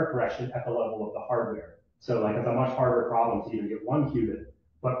quantum error correction at the level of the hardware. So like it's a much harder problem to even get 1 qubit.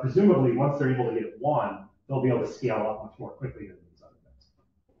 But presumably once they're able to get 1, they'll be able to scale up much more quickly than these other things.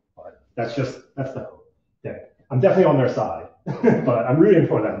 But that's the hope. Okay. I'm definitely on their side, but I'm rooting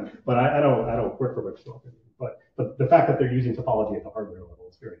for them. But I don't work for Microsoft. But the fact that they're using topology at the hardware level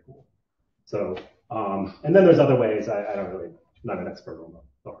is very cool. So and then there's other ways. I'm not an expert on the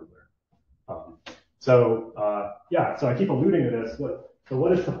hardware. So I keep alluding to this. So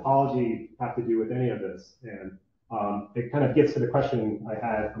what does topology have to do with any of this? And it kind of gets to the question I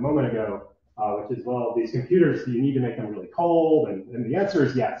had a moment ago, which is, well, these computers, do you need to make them really cold? And the answer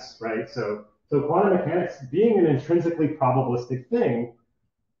is yes, right? So quantum mechanics being an intrinsically probabilistic thing,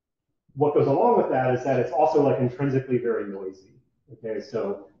 what goes along with that is that it's also like intrinsically very noisy. Okay,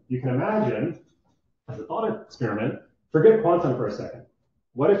 so you can imagine, as a thought experiment, forget quantum for a second.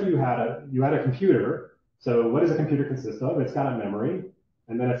 What if you had a computer? So what does a computer consist of? It's got a memory,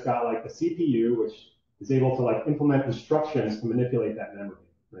 and then it's got like the CPU, which is able to like implement instructions to manipulate that memory,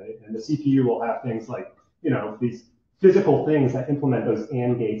 right? And the CPU will have things like, these physical things that implement those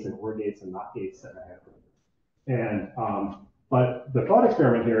AND gates and OR gates and NOT gates that I have. And but the thought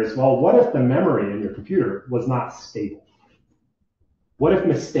experiment here is, well, what if the memory in your computer was not stable? What if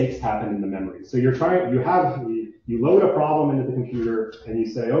mistakes happen in the memory? So you load a problem into the computer and you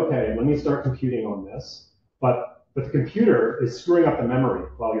say, okay, let me start computing on this, but the computer is screwing up the memory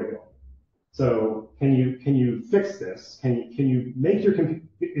while you're going. So can you fix this? Can you make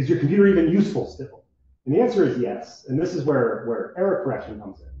is your computer even useful still? And the answer is yes. And this is where error correction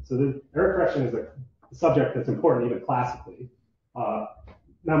comes in. So the error correction is a subject that's important even classically.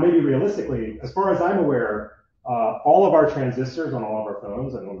 Now maybe realistically, as far as I'm aware, all of our transistors on all of our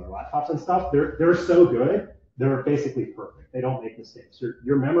phones and on our laptops and stuff, they're so good, they're basically perfect. They don't make mistakes.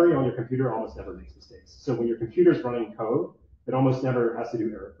 Your memory on your computer almost never makes mistakes. So when your computer's running code, it almost never has to do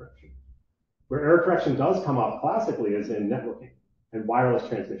error correction. Where error correction does come up classically is in networking and wireless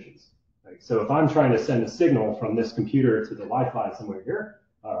transmissions. Right? So if I'm trying to send a signal from this computer to the Wi-Fi somewhere here,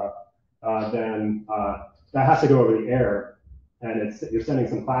 then that has to go over the air, and you're sending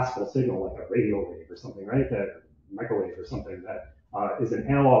some classical signal like a radio wave or something, right? That microwave or something that is an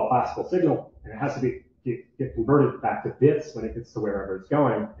analog classical signal, and it has to get converted back to bits when it gets to wherever it's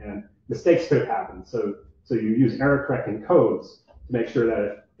going, and mistakes could happen. So you use error correcting codes to make sure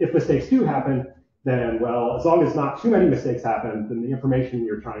that if mistakes do happen, then, well, as long as not too many mistakes happen, then the information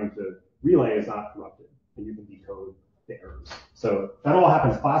you're trying to relay is not corrupted, and you can decode the errors. So that all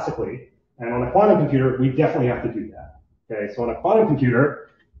happens classically, and on a quantum computer, we definitely have to do that. Okay, so on a quantum computer,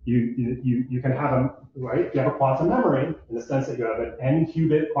 you can have you have a quantum memory in the sense that you have an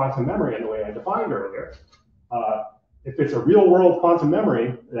n-qubit quantum memory in the way I defined earlier. If it's a real-world quantum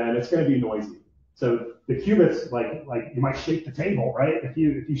memory, then it's going to be noisy. So the qubits, like you might shake the table, right? If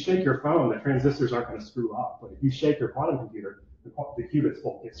you shake your phone, the transistors aren't going to screw up. But if you shake your quantum computer, the qubits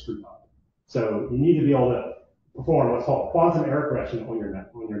won't get screwed up. So you need to be able to perform what's called quantum error correction on your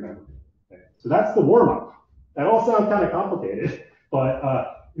memory. Okay? So that's the warm-up. That all sounds kind of complicated, but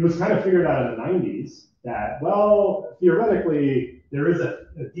it was kind of figured out in the 90s that, well, theoretically, there is a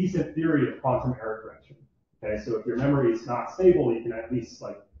decent theory of quantum error correction. Okay, so if your memory is not stable, you can at least,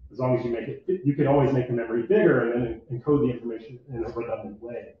 as long as you make it, you can always make the memory bigger and then encode the information in a redundant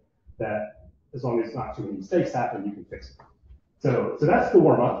way that as long as not too many mistakes happen, you can fix it. So that's the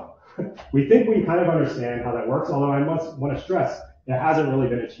warm-up. We think we kind of understand how that works, although I want to stress it hasn't really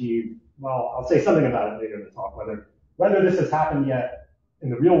been achieved. Well, I'll say something about it later in the talk. Whether this has happened yet in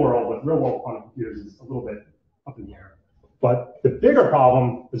the real world with real-world quantum computers is a little bit up in the air. But the bigger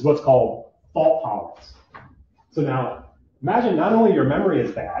problem is what's called fault tolerance. So now, imagine not only your memory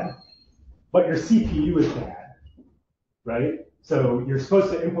is bad, but your CPU is bad, right? So you're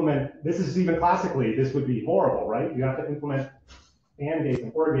supposed to implement, this is even classically, this would be horrible, right? You have to implement AND gates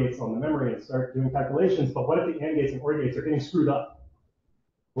and OR gates on the memory and start doing calculations, but what if the AND gates and OR gates are getting screwed up?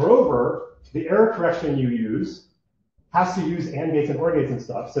 Moreover, the error correction you use has to use AND gates and OR gates and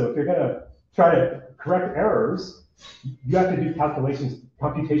stuff, so if you're gonna try to correct errors, you have to do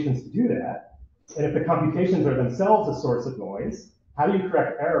computations to do that. And if the computations are themselves a source of noise, how do you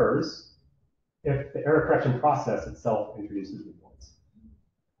correct errors if the error correction process itself introduces new noise?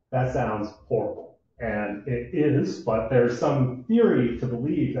 That sounds horrible. And it is, but there's some theory to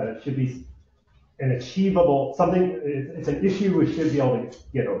believe that it should be an achievable, it's an issue we should be able to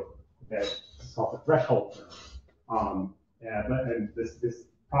get over. Okay? It's called the threshold. And this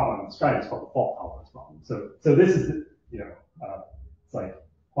problem I'm describing is called the fault tolerance problem. So this is, it's like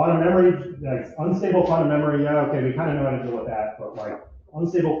quantum memory, like unstable quantum memory, yeah, okay, we kind of know how to deal with that, but like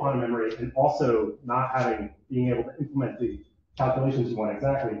unstable quantum memory and also not being able to implement the calculations you want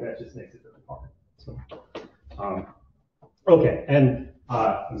exactly, that just makes it really hard. So, okay, and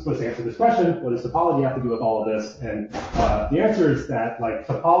I'm supposed to answer this question, what does topology have to do with all of this? And the answer is that like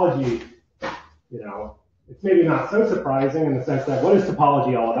topology, it's maybe not so surprising in the sense that what is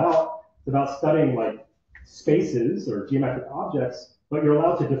topology all about? It's about studying like spaces or geometric objects, but you're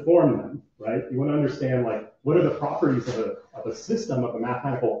allowed to deform them, right? You want to understand like what are the properties of a system, of a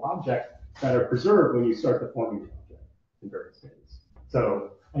mathematical object that are preserved when you start deforming the object in various ways.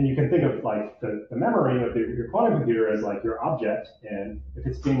 So, and you can think of like the memory of your quantum computer as like your object, and if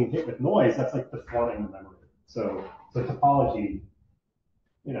it's being hit with noise, that's like deforming the memory. So topology,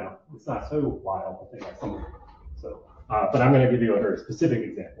 it's not so wild to think like something. So, but I'm going to give you a very specific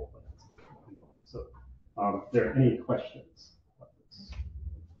example. So, are there any questions about this?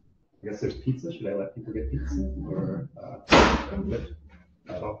 I guess there's pizza. Should I let people get pizza?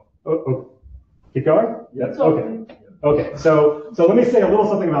 Or, keep going? Yes. Okay. Okay. So let me say a little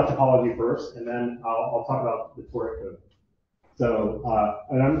something about topology first, and then I'll talk about the toric code. So,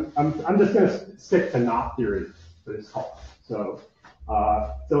 and I'm just going to stick to knot theory for this talk. So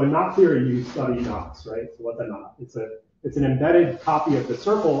in knot theory, you study knots, right? So what's a knot? It's an embedded copy of the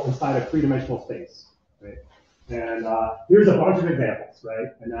circle inside a three-dimensional space, right? And here's a bunch of examples, right?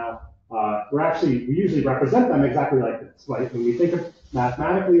 And now we usually represent them exactly like this, right? When we think of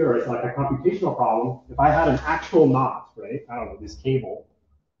mathematically or as like a computational problem, if I had an actual knot, right? I don't know, this cable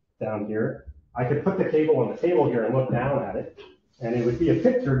down here, I could put the cable on the table here and look down at it, and it would be a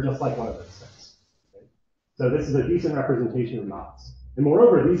picture just like one of those things. Right? So this is a decent representation of knots. And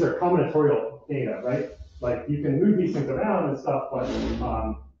moreover, these are combinatorial data, right? Like you can move these things around and stuff, but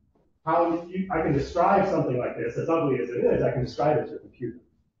I can describe something like this, as ugly as it is, I can describe it to a computer.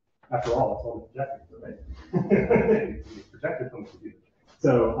 After all, it's all projected, right? It's projected from the computer.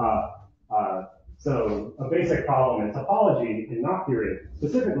 So a basic problem in topology in knot theory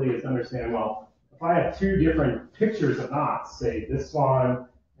specifically is to understand, well, if I have two different pictures of knots, say this one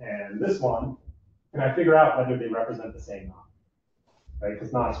and this one, can I figure out whether they represent the same knot? Right?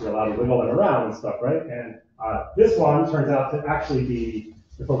 Because knots are allowed to wiggle them around and stuff, right? And this one turns out to actually be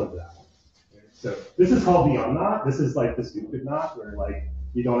equivalent to that one. Okay? So this is called the unknot. This is like the stupid knot where like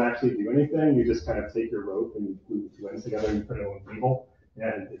you don't actually do anything. You just kind of take your rope and glue the two ends together and you put it on a table,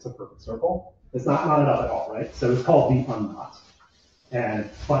 and it's a perfect circle. It's not knotted up at all, right? So it's called the unknot.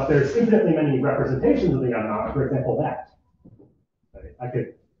 But there's infinitely many representations of the unknot. For example, that. Right? I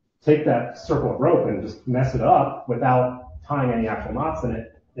could take that circle of rope and just mess it up without tying any actual knots in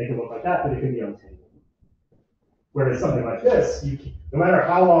it. Make it look like that, but it can be untangled. Whereas something like this, no matter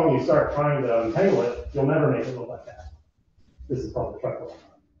how long you start trying to untangle it, you'll never make it look like that. This is called the triple knot.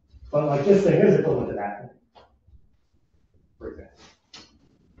 But like this thing is equivalent to that thing, for example.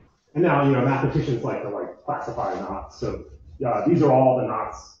 And now, mathematicians like to classify knots. So these are all the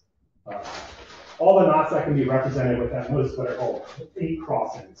knots that can be represented with at most what are called 8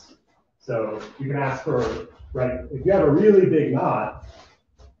 crossings. So you can ask for, right, if you have a really big knot,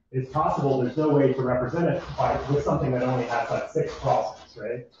 it's possible there's no way to represent it with something that only has like 6 crossings,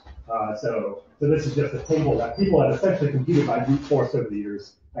 right? So this is just a table that people have essentially computed by brute force over the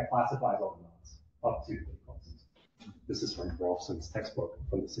years that classifies all the knots up to 8 crossings. This is from Rolfson's textbook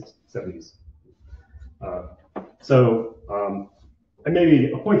from the 70s. And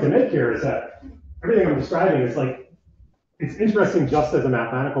maybe a point to make here is that everything I'm describing is it's interesting just as a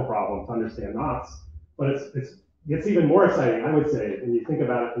mathematical problem to understand knots, but it's even more exciting, I would say, when you think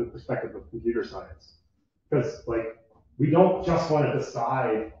about it from the perspective of computer science. Because we don't just want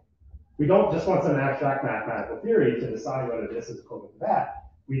some abstract mathematical theory to decide whether this is equivalent to that.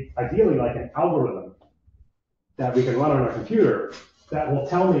 We ideally like an algorithm that we can run on our computer that will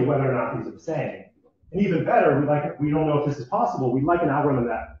tell me whether or not these are the same. And even better, we don't know if this is possible, we'd like an algorithm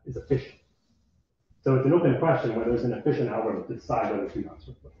that is efficient. So it's an open question whether there's an efficient algorithm to decide whether two knots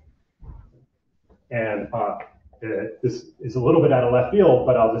are equivalent. And this is a little bit out of left field,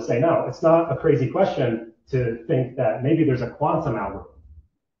 but I'll just say no, it's not a crazy question to think that maybe there's a quantum algorithm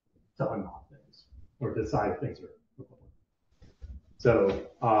to unknot things or decide if things are equivalent.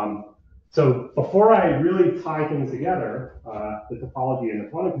 So before I really tie things together, the topology and the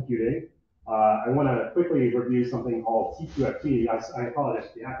quantum computing, I want to quickly review something called TQFT. I apologize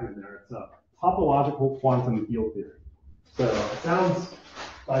for the acronym there. It's a topological quantum field theory. So it sounds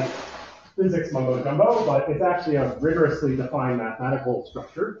like physics mumbo jumbo, but it's actually a rigorously defined mathematical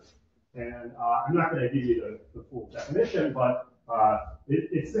structure. And I'm not going to give you the full definition, but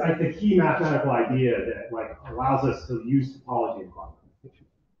it's like the key mathematical idea that allows us to use topology in quantum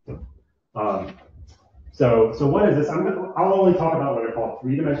computation. So what is this? I'll only talk about what are called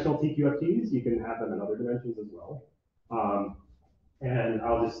three-dimensional TQFTs. You can have them in other dimensions as well. And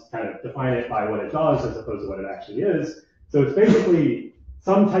I'll just kind of define it by what it does as opposed to what it actually is. So it's basically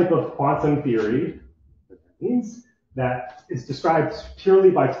some type of quantum theory, what that means, that is described purely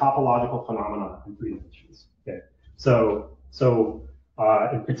by topological phenomena in 3 dimensions. Okay. So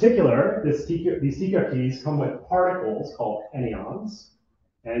in particular, these TQFTs come with particles called anyons.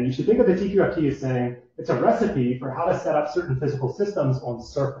 And you should think of the TQFT as saying it's a recipe for how to set up certain physical systems on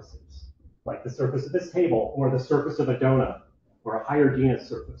surfaces, like the surface of this table or the surface of a donut or a higher genus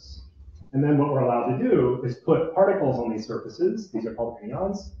surface. And then what we're allowed to do is put particles on these surfaces, these are called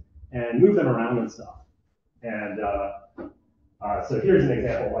anyons, and move them around and stuff. And so here's an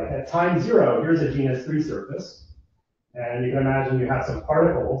example, like at time 0, here's a genus 3 surface. And you can imagine you have some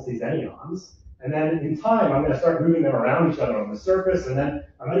particles, these anyons, And then in time, I'm going to start moving them around each other on the surface, and then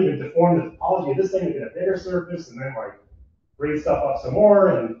I might even deform the topology of this thing to get a bigger surface, and then like raise stuff up some more.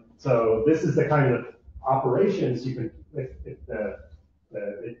 And so this is the kind of operations you can, if the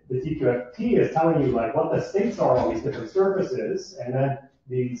TQFT is telling you like what the states are on these different surfaces, and then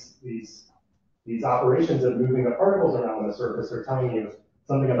these operations of moving the particles around the surface are telling you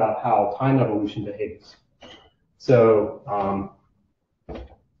something about how time evolution behaves. So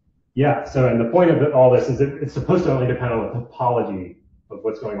yeah, so and the point of all this is that it's supposed to only depend on the topology of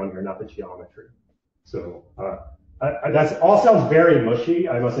what's going on here, not the geometry. So that all sounds very mushy,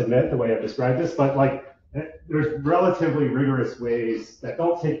 I must admit, the way I've described this, but like there's relatively rigorous ways that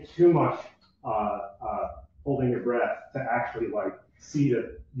don't take too much holding your breath to actually like see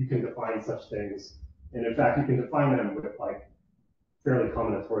that you can define such things. And in fact, you can define them with like fairly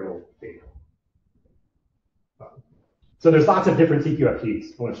combinatorial data. So there's lots of different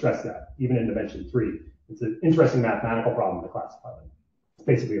TQFTs. I want to stress that, even in dimension 3. It's an interesting mathematical problem to classify them. It's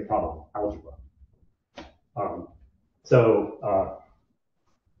basically a problem of algebra.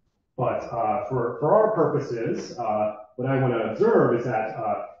 For our purposes, what I want to observe is that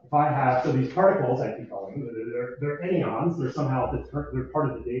if I have, so these particles, I keep calling them, they're anyons, they're somehow, they're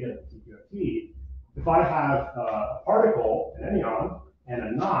part of the data of TQFT. If I have a particle, an enyon, and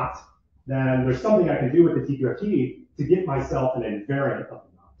a knot, then there's something I can do with the TQFT to get myself an invariant of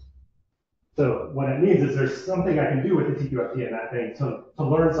the knot. So what it means is there's something I can do with the TQFT and that thing to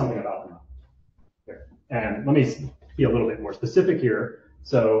learn something about the knot. Okay. And let me be a little bit more specific here.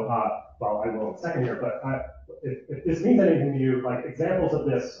 So, well, I will in a second here, but if this means anything to you, like examples of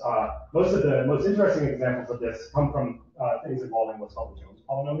this, most of the most interesting examples of this come from things involving what's called the Jones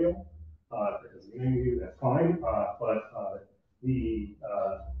polynomial. If it doesn't mean anything to you, that's fine.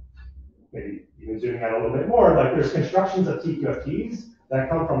 Maybe even zooming out a little bit more, like there's constructions of TQFTs that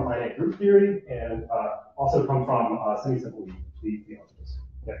come from finite group theory and also come from semi-simple Lie algebras.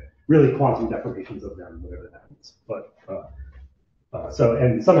 Okay. Really quantum deformations of them, whatever that means. But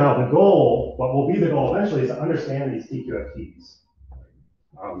and somehow the goal, what will be the goal eventually, is to understand these TQFTs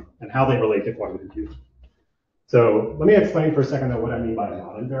and how they relate to quantum computing. So let me explain for a second though what I mean by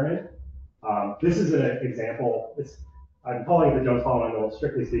not invariant. This is an example. I'm calling it the Jones polynomial.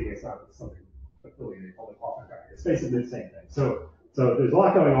 Strictly speaking, it's not something affiliated called the quantum factor. It's basically the same thing. So there's a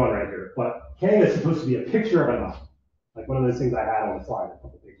lot going on right here. But K is supposed to be a picture of a knot, like one of those things I had on the slide a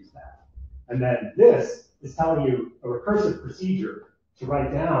couple pages back. And then this is telling you a recursive procedure to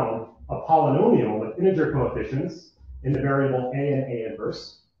write down a polynomial with integer coefficients in the variable a and a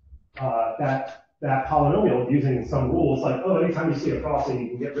inverse. That polynomial using some rules like, oh, anytime you see a crossing, you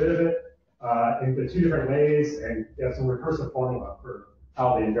can get rid of it in the 2 different ways, and you have some recursive formula for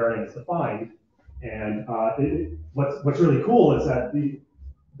how the invariant is defined. And what's really cool is that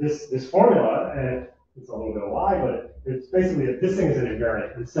this formula, and it's a little bit of a lie, but it's basically that this thing is an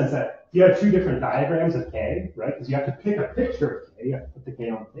invariant in the sense that you have 2 different diagrams of K, right? Because you have to pick a picture of K, you have to put the K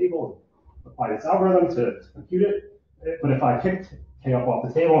on the table and apply this algorithm to compute it. But if I picked K up off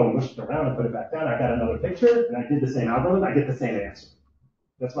the table and mushed it around and put it back down, I got another picture, and I did the same algorithm, I get the same answer.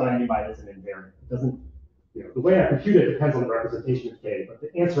 That's what I mean by it's an invariant. It doesn't, the way I compute it depends on the representation of K, but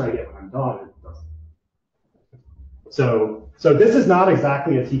the answer I get when I'm done, it doesn't. So this is not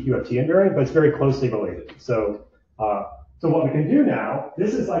exactly a TQFT invariant, but it's very closely related. So what we can do now,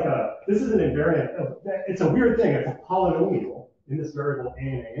 this is an invariant. It's a weird thing. It's a polynomial in this variable a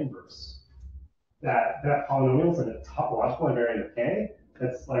and a inverse. That polynomial is a topological invariant of K.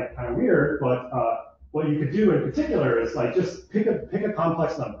 That's like kind of weird, but what you could do in particular is like just pick a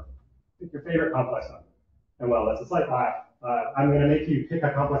complex number. Pick your favorite complex number. And well, that's a slight lie. I'm going to make you pick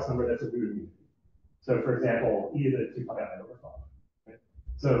a complex number that's a root of unity. So for example, e to the 2 pi I over 5. Right?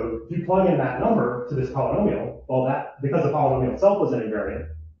 So if you plug in that number to this polynomial, well, because the polynomial itself was an invariant,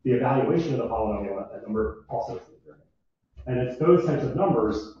 the evaluation of the polynomial at that number also is an invariant. And it's those types of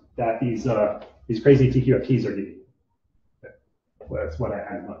numbers that these crazy TQFTs are giving you. Okay. Well, that's what I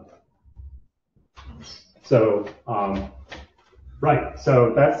had in mind. So, right,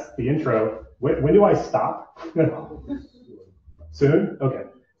 so that's the intro. When do I stop? Soon? Okay.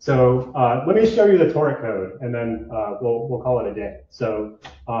 So let me show you the toric code, and then we'll call it a day. So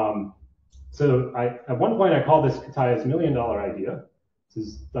at one point I called this Kataya's $1 million idea. This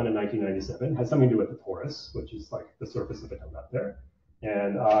is done in 1997. It has something to do with the torus, which is like the surface of the donut there.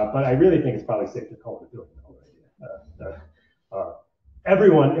 And but I really think it's probably safe to call it a $1 billion idea.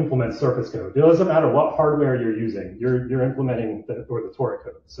 Everyone implements surface code. It doesn't matter what hardware you're using. You're implementing the toric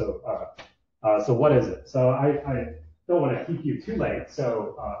code. So what is it? So I don't want to keep you too late.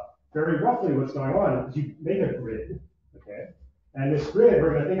 So very roughly what's going on is you make a grid, okay? And this grid,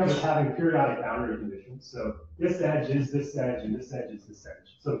 we're going to think of as having periodic boundary conditions. So this edge is this edge, and this edge is this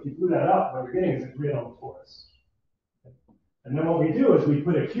edge. So if you blew that up, what we're getting is a grid on the torus. And then what we do is we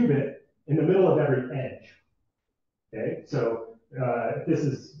put a qubit in the middle of every edge. Okay, so if this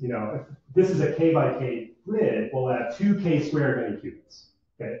is, if this is a k by k grid, we'll have 2k squared many qubits.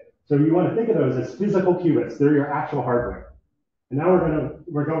 Okay, so you want to think of those as physical qubits. They're your actual hardware. And now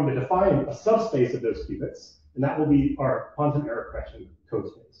we're going to define a subspace of those qubits, and that will be our quantum error correction code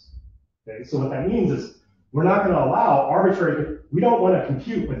space. Okay, so what that means is we're not going to allow we don't want to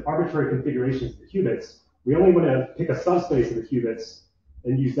compute with arbitrary configurations of the qubits. We only want to pick a subspace of the qubits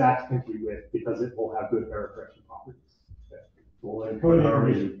and use that to compute with because it will have good error correction properties. Okay. We'll encode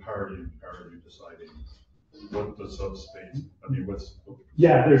information. How are you deciding what the subspace? I mean,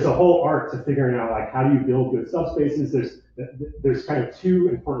 Yeah, there's a whole art to figuring out like how do you build good subspaces. There's kind of two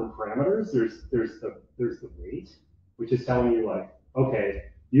important parameters. There's the weight, which is telling you like, okay,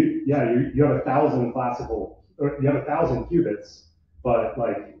 you have 1,000 classical, or you have 1,000 qubits, but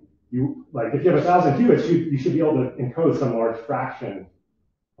like if you have 1,000 qubits, you should be able to encode some large fraction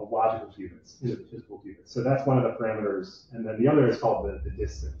of logical qubits into the physical qubits. So that's one of the parameters, and then the other is called the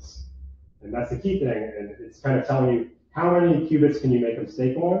distance, and that's the key thing. And it's kind of telling you how many qubits can you make a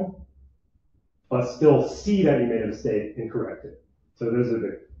mistake on, but still see that you made a mistake and correct it. So those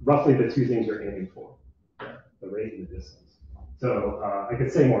are roughly the two things you're aiming for, the rate and the distance. So I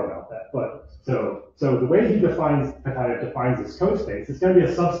could say more about that, but so the way he defines this code space, it's going to be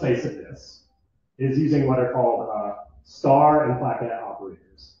a subspace of this, is using what are called star and plaquette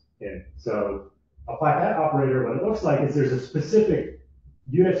operators. Okay, so a plaquette operator, what it looks like is there's a specific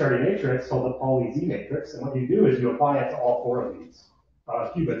unitary matrix called the Pauli Z matrix, and what you do is you apply it to all four of these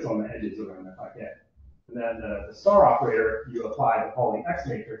qubits on the edges around the plaquette. And then the star operator, you apply the Pauli X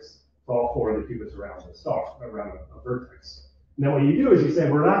matrix to all four of the qubits around the star, around a vertex. And then what you do is you say,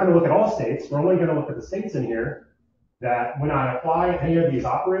 we're not going to look at all states, we're only going to look at the states in here that when I apply any of these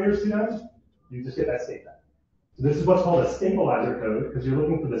operators to them, you just get that state back. So this is what's called a stabilizer code, because you're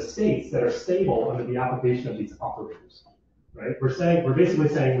looking for the states that are stable under the application of these operators. Right? We're basically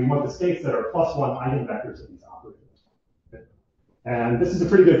saying we want the states that are +1 eigenvectors of these operators. Okay? And this is a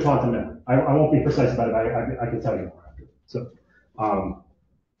pretty good quantum memory. I won't be precise about it, I can tell you more after.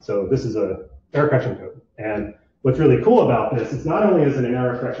 So this is a error correction code. And what's really cool about this is not only is it an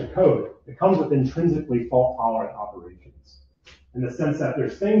error correction code, it comes with intrinsically fault-tolerant operations, in the sense that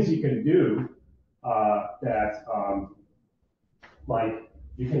there's things you can do like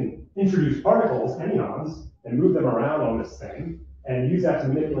you can introduce particles, anyons, and move them around on this thing, and use that to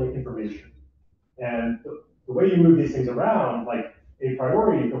manipulate information. And the way you move these things around, like a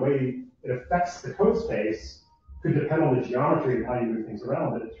priori, the way it affects the code space could depend on the geometry of how you move things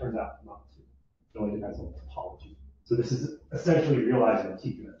around, but it turns out not to. It only depends on the topology. So this is essentially realizing a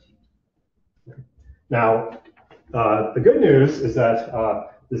TQFT. Now, the good news is that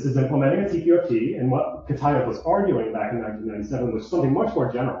this is implementing a TQFT, and what Kitaev was arguing back in 1997 was something much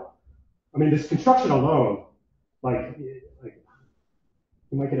more general. I mean, this construction alone, like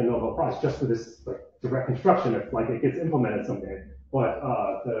you might get a Nobel Prize just for this direct construction if it gets implemented someday. But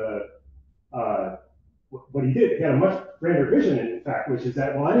what he did, he had a much grander vision, in fact, which is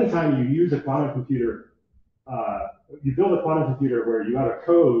that, well, anytime you use a quantum computer, you build a quantum computer where you have a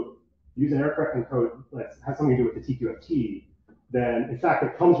code, use an error correcting code that has something to do with the TQFT, then in fact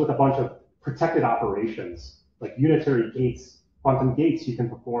it comes with a bunch of protected operations, like unitary gates, quantum gates you can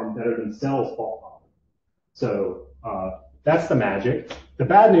perform that are themselves fault-tolerant. So that's the magic. The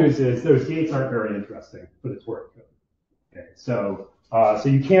bad news is those gates aren't very interesting for the toric code. Okay, so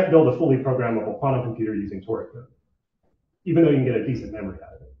you can't build a fully programmable quantum computer using toric code, even though you can get a decent memory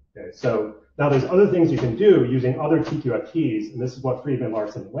out of it. Okay, so now there's other things you can do using other TQFTs, and this is what Friedman,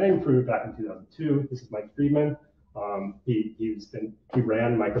 Larson, and Lang proved back in 2002. This is Mike Friedman. He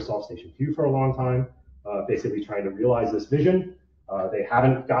ran Microsoft Station Q for a long time, basically trying to realize this vision. They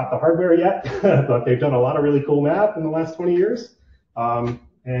haven't got the hardware yet, but they've done a lot of really cool math in the last 20 years.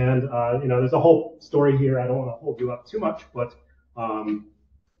 There's a whole story here. I don't want to hold you up too much, but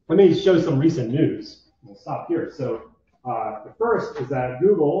let me show some recent news. We'll stop here. So the first is that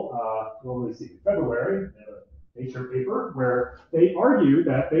Google, in February, had a Nature paper where they argued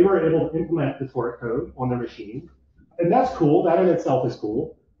that they were able to implement the toric code on their machine. And that's cool. That in itself is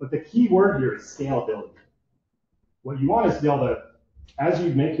cool. But the key word here is scalability. What you want is to be able to, as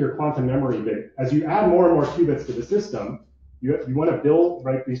you make your quantum memory big, as you add more and more qubits to the system, you want to build,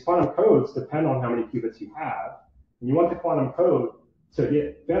 right, these quantum codes depend on how many qubits you have. And you want the quantum code to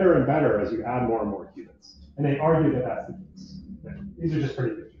get better and better as you add more and more qubits. And they argue that that's the case. These are just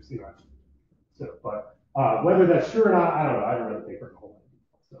pretty pictures, Whether that's true or not, I don't know. I haven't read the paper in a whole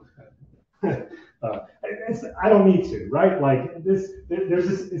lot of detail. So, I don't need to, right? Like this,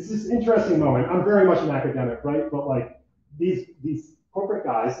 it's this interesting moment. I'm very much an academic, right? But like these corporate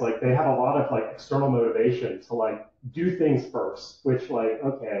guys, like they have a lot of like external motivation to like do things first, which like,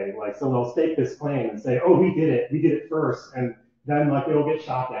 okay, like, so they'll stake this claim and say, oh, we did it first. And then like it'll get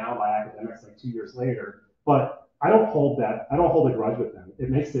shot down by academics like 2 years later. But I don't hold a grudge with them. It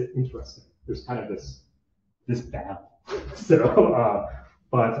makes it interesting. There's kind of this battle. So,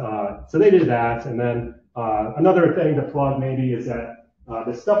 so they did that. And then another thing to plug maybe is that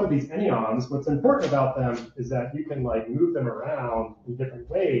the stuff with these anyons, what's important about them is that you can like move them around in different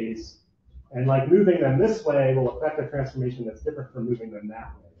ways, and like moving them this way will affect a transformation that's different from moving them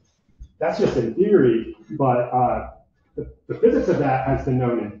that way. That's just in theory, but the physics of that has been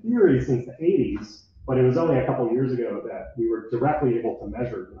known in theory since the 80s, but it was only a couple of years ago that we were directly able to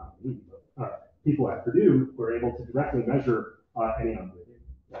measure, not me, but people at Purdue were able to directly measure anyon moving.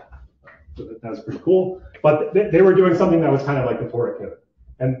 So that was pretty cool. But they were doing something that was kind of like the toric code.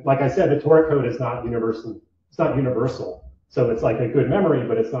 And like I said, the toric code is not universal. It's not universal. So it's like a good memory,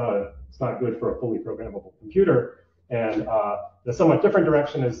 but it's not good for a fully programmable computer. And the somewhat different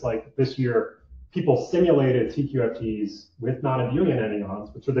direction is like this year, people simulated TQFTs with non-abelian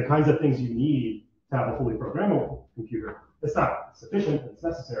anyons, which are the kinds of things you need to have a fully programmable computer. It's not sufficient, but it's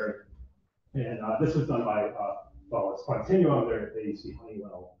necessary. And this was done by, it's Continuum, they used to be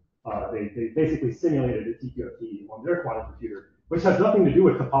Honeywell. They basically simulated a TQFT on their quantum computer, which has nothing to do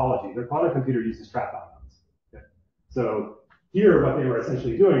with topology. Their quantum computer uses trap ions. Okay? So here, what they were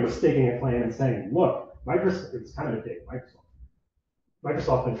essentially doing was staking a claim and saying, look, Microsoft, it's kind of a big Microsoft.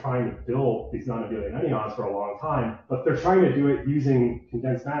 Microsoft's been trying to build these non-abelian anyons for a long time, but they're trying to do it using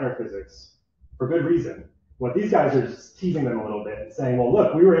condensed matter physics for good reason. What these guys are just teasing them a little bit and saying, well,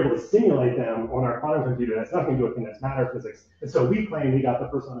 look, we were able to simulate them on our quantum computer. That's nothing to do with condensed matter physics. And so we claim we got the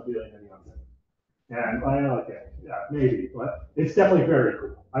first non-abelian anyons in. And okay, yeah, maybe, but it's definitely very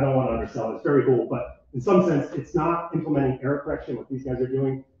cool. I don't want to undersell it. It's very cool, but in some sense, it's not implementing error correction, what these guys are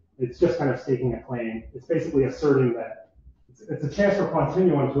doing. It's just kind of staking a claim. It's basically asserting that it's a chance for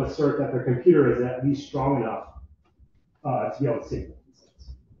Continuum to assert that their computer is at least strong enough to be able to simulate these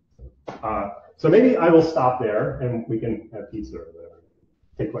things. So maybe I will stop there and we can have pizza or whatever.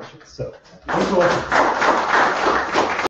 Take questions. So thanks for watching.